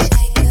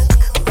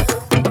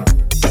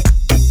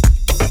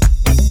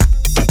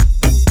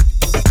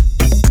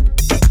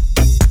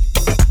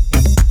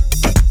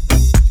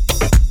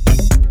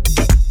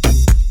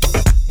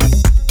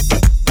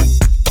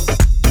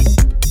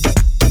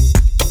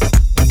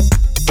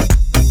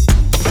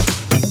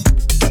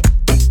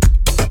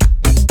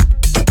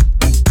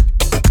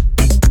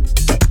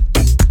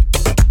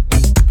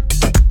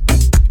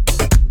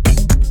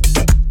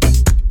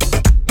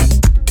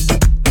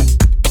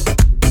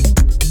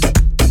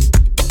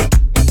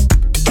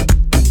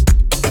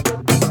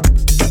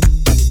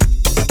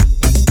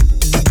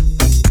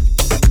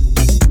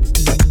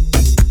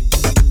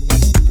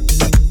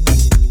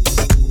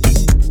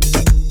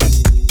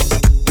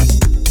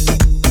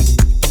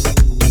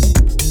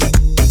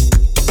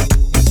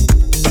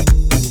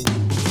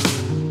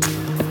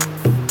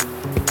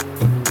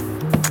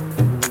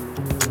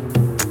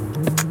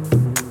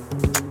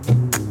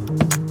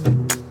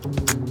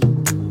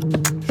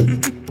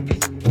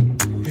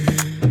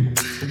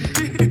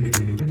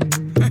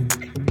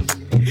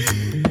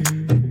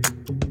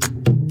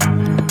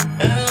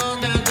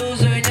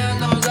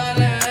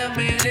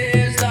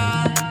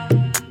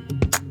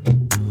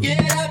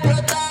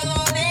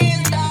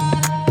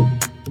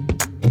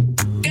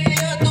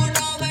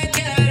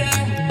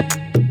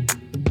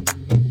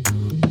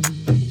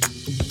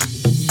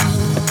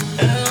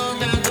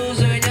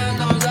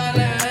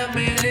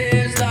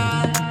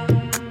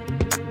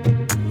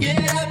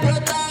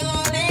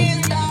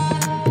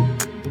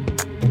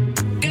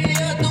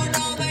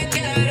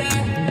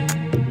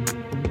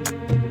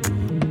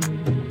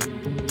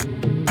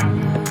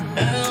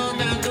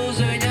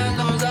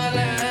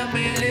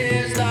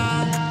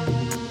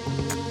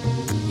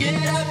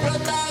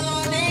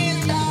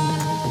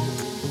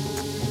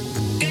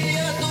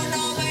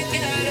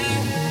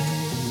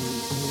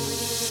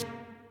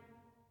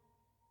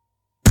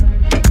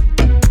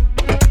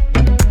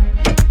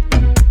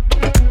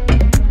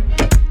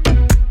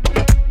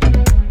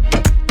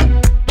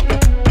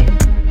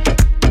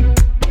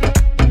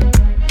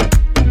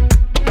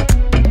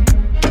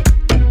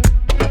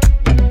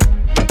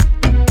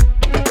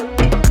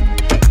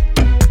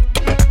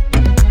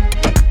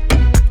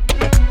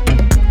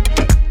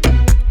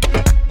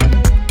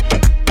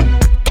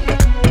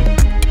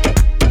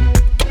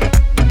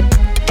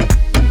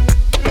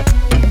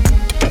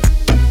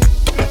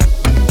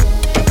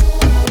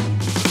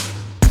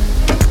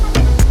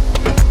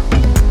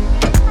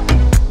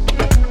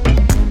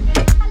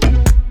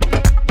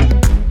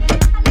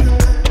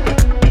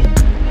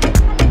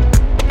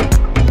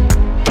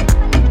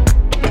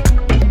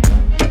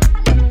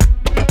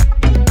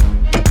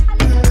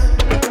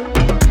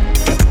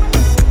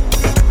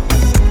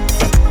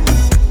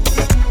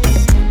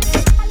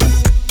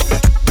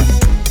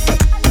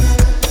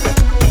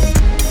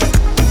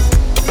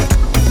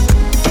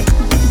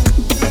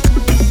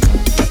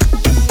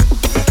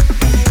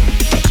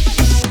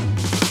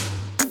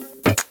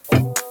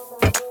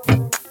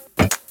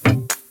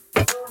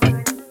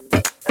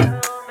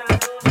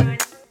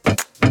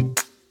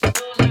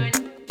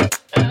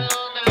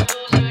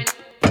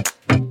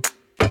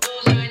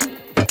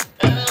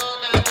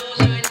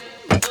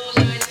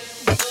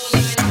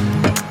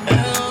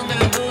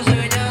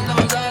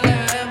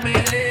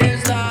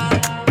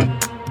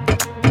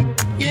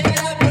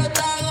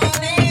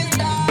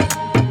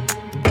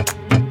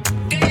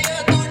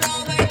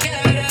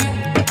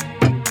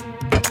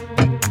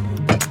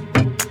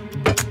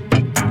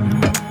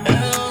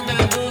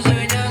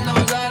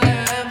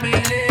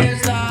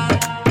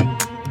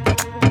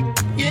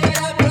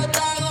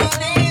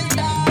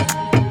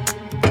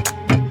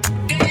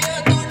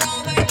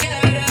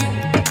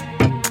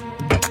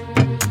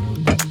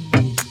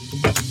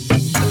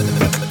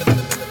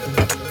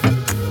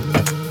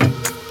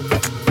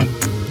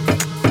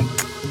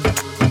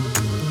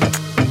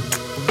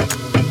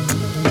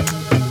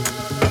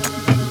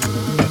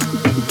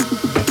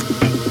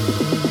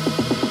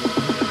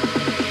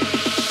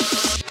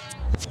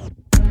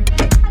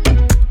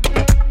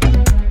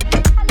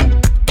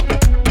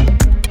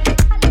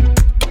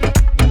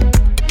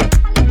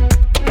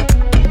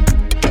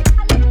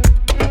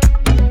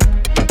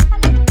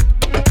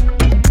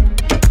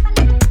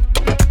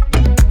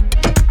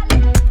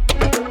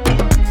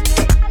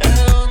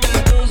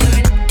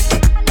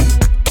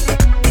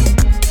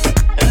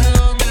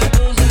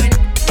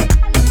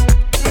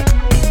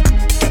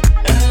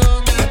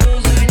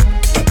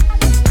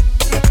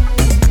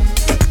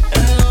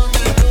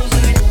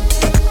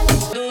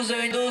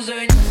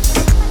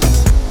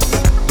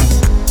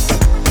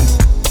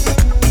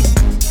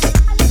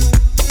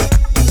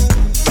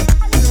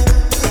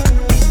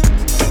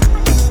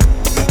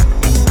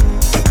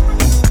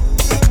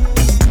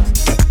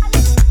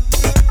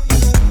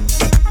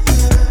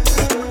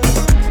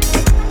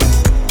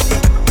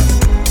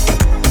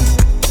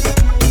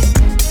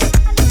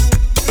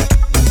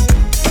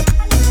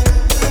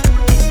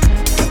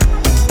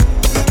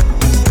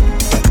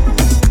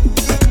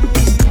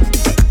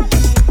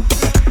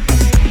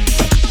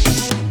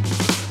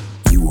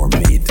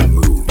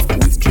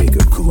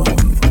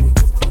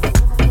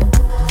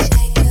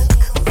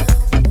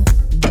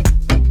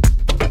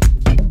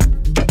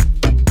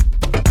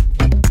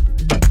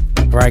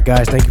 Alright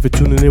guys, thank you for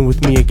tuning in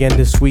with me again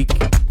this week.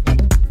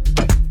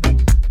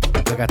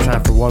 I got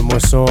time for one more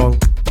song.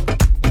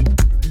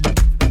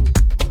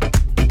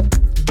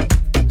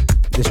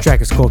 This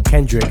track is called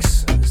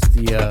Kendrick's. It's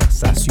the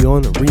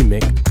Sacion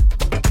remix.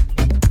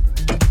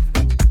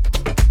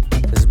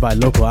 This is by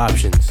Local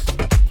Options.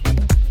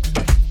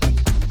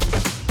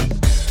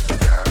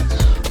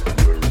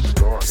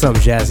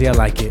 Something jazzy, I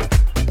like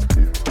it.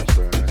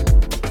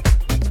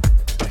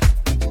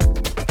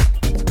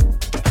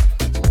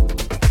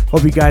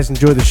 Hope you guys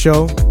enjoy the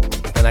show.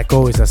 And like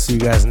always, I'll see you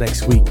guys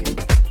next week.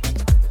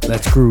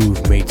 Let's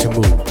groove, made to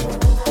move.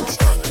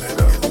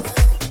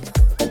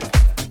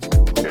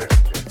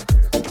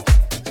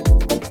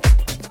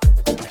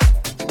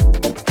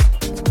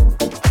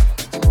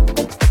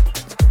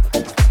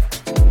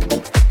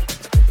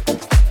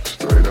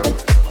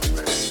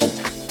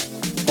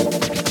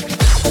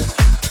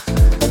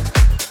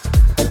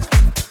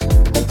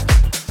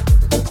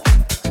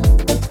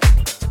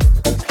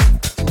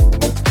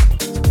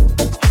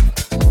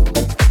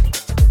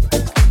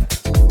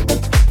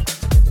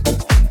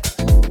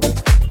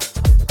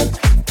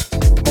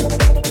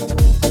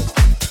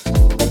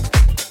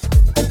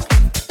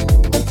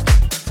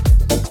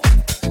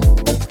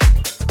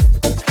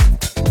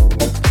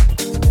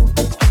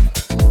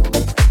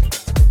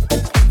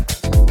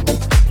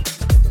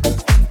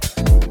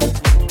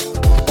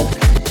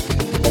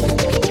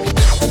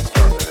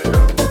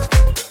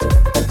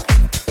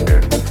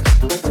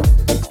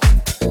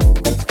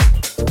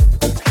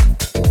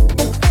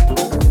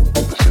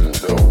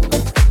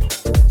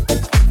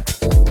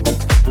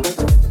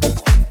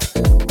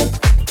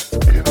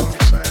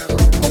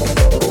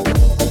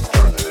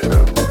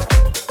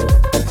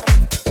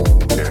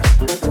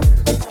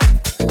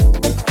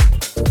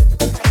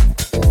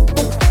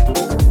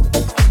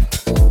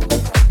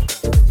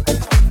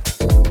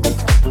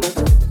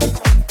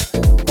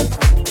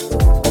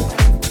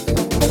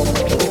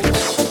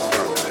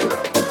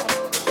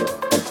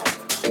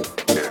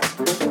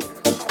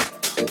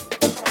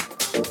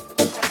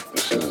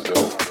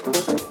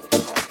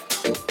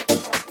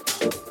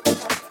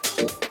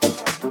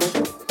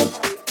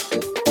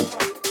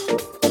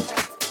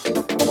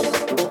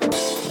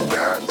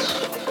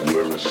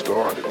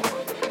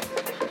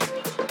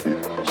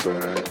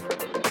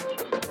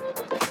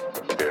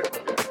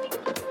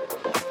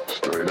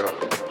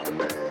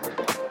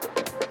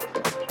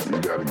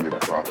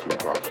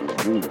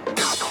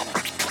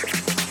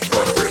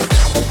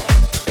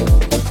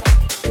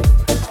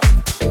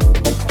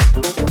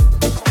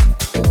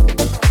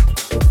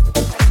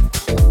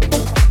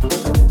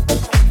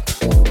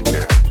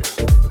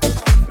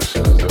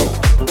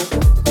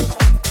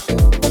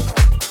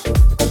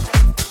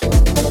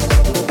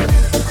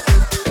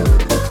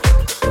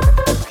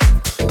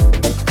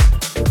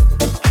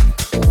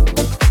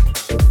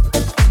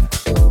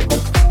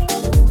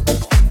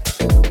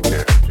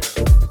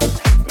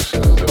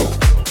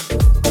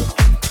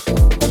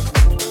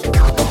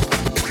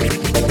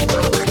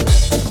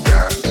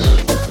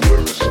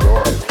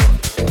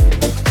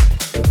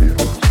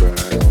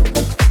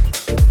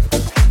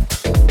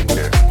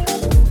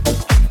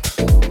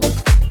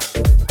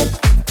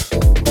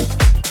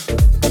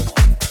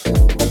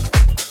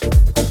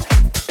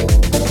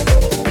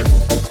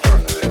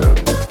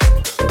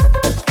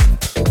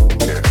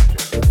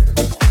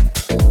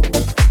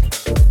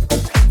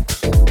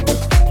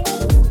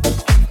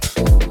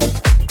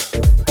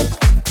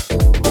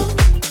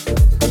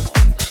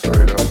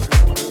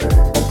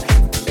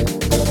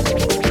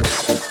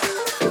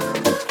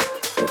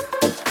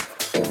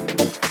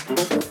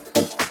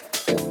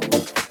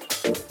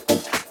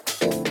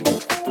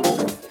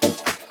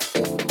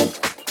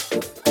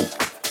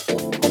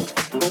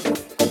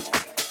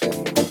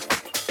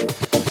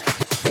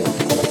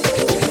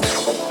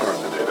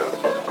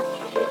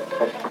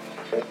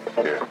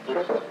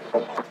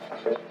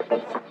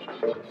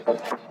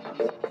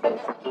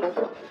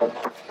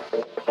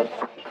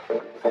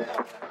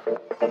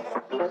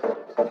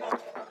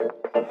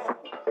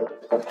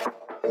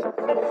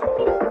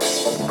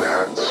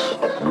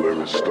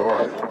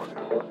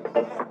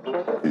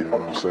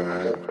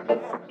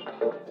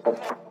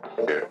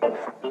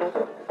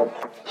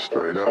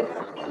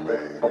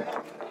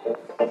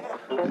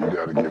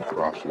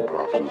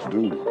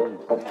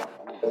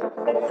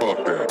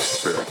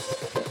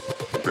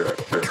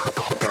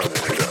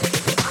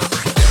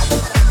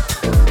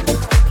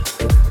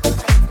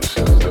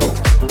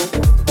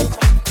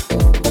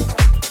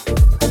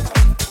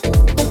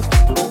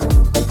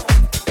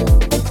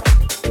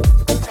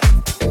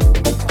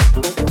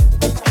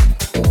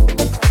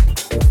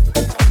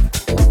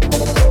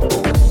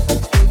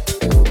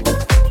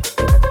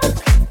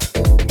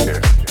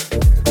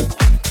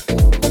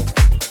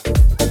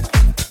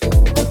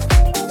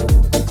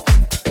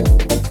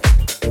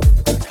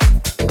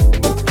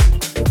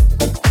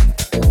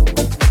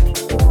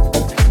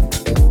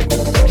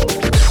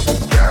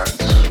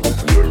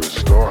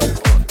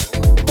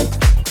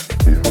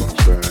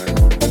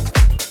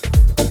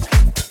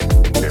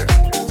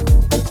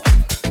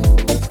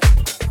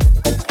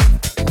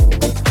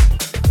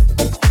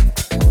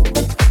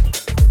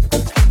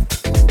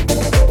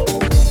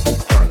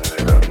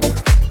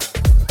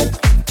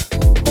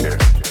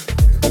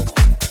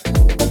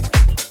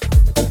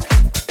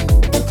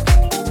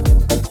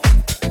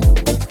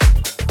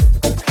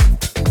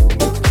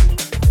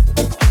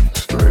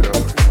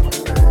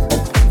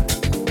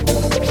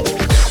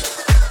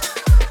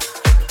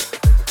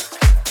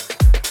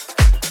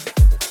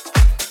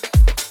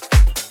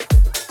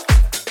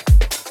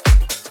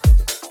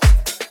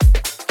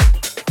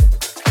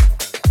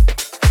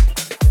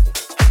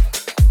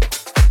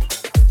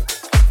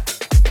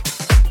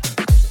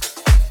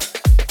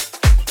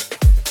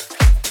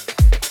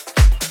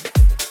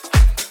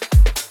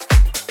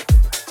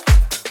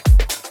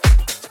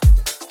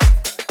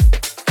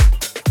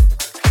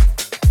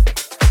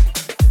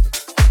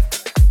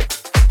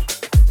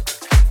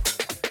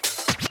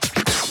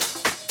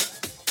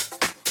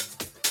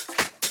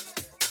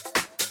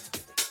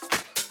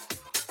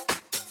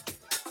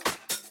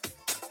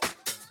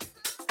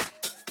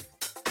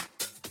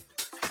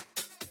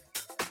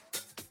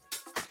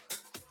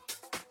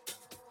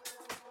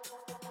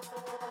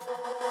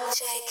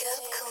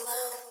 Jacob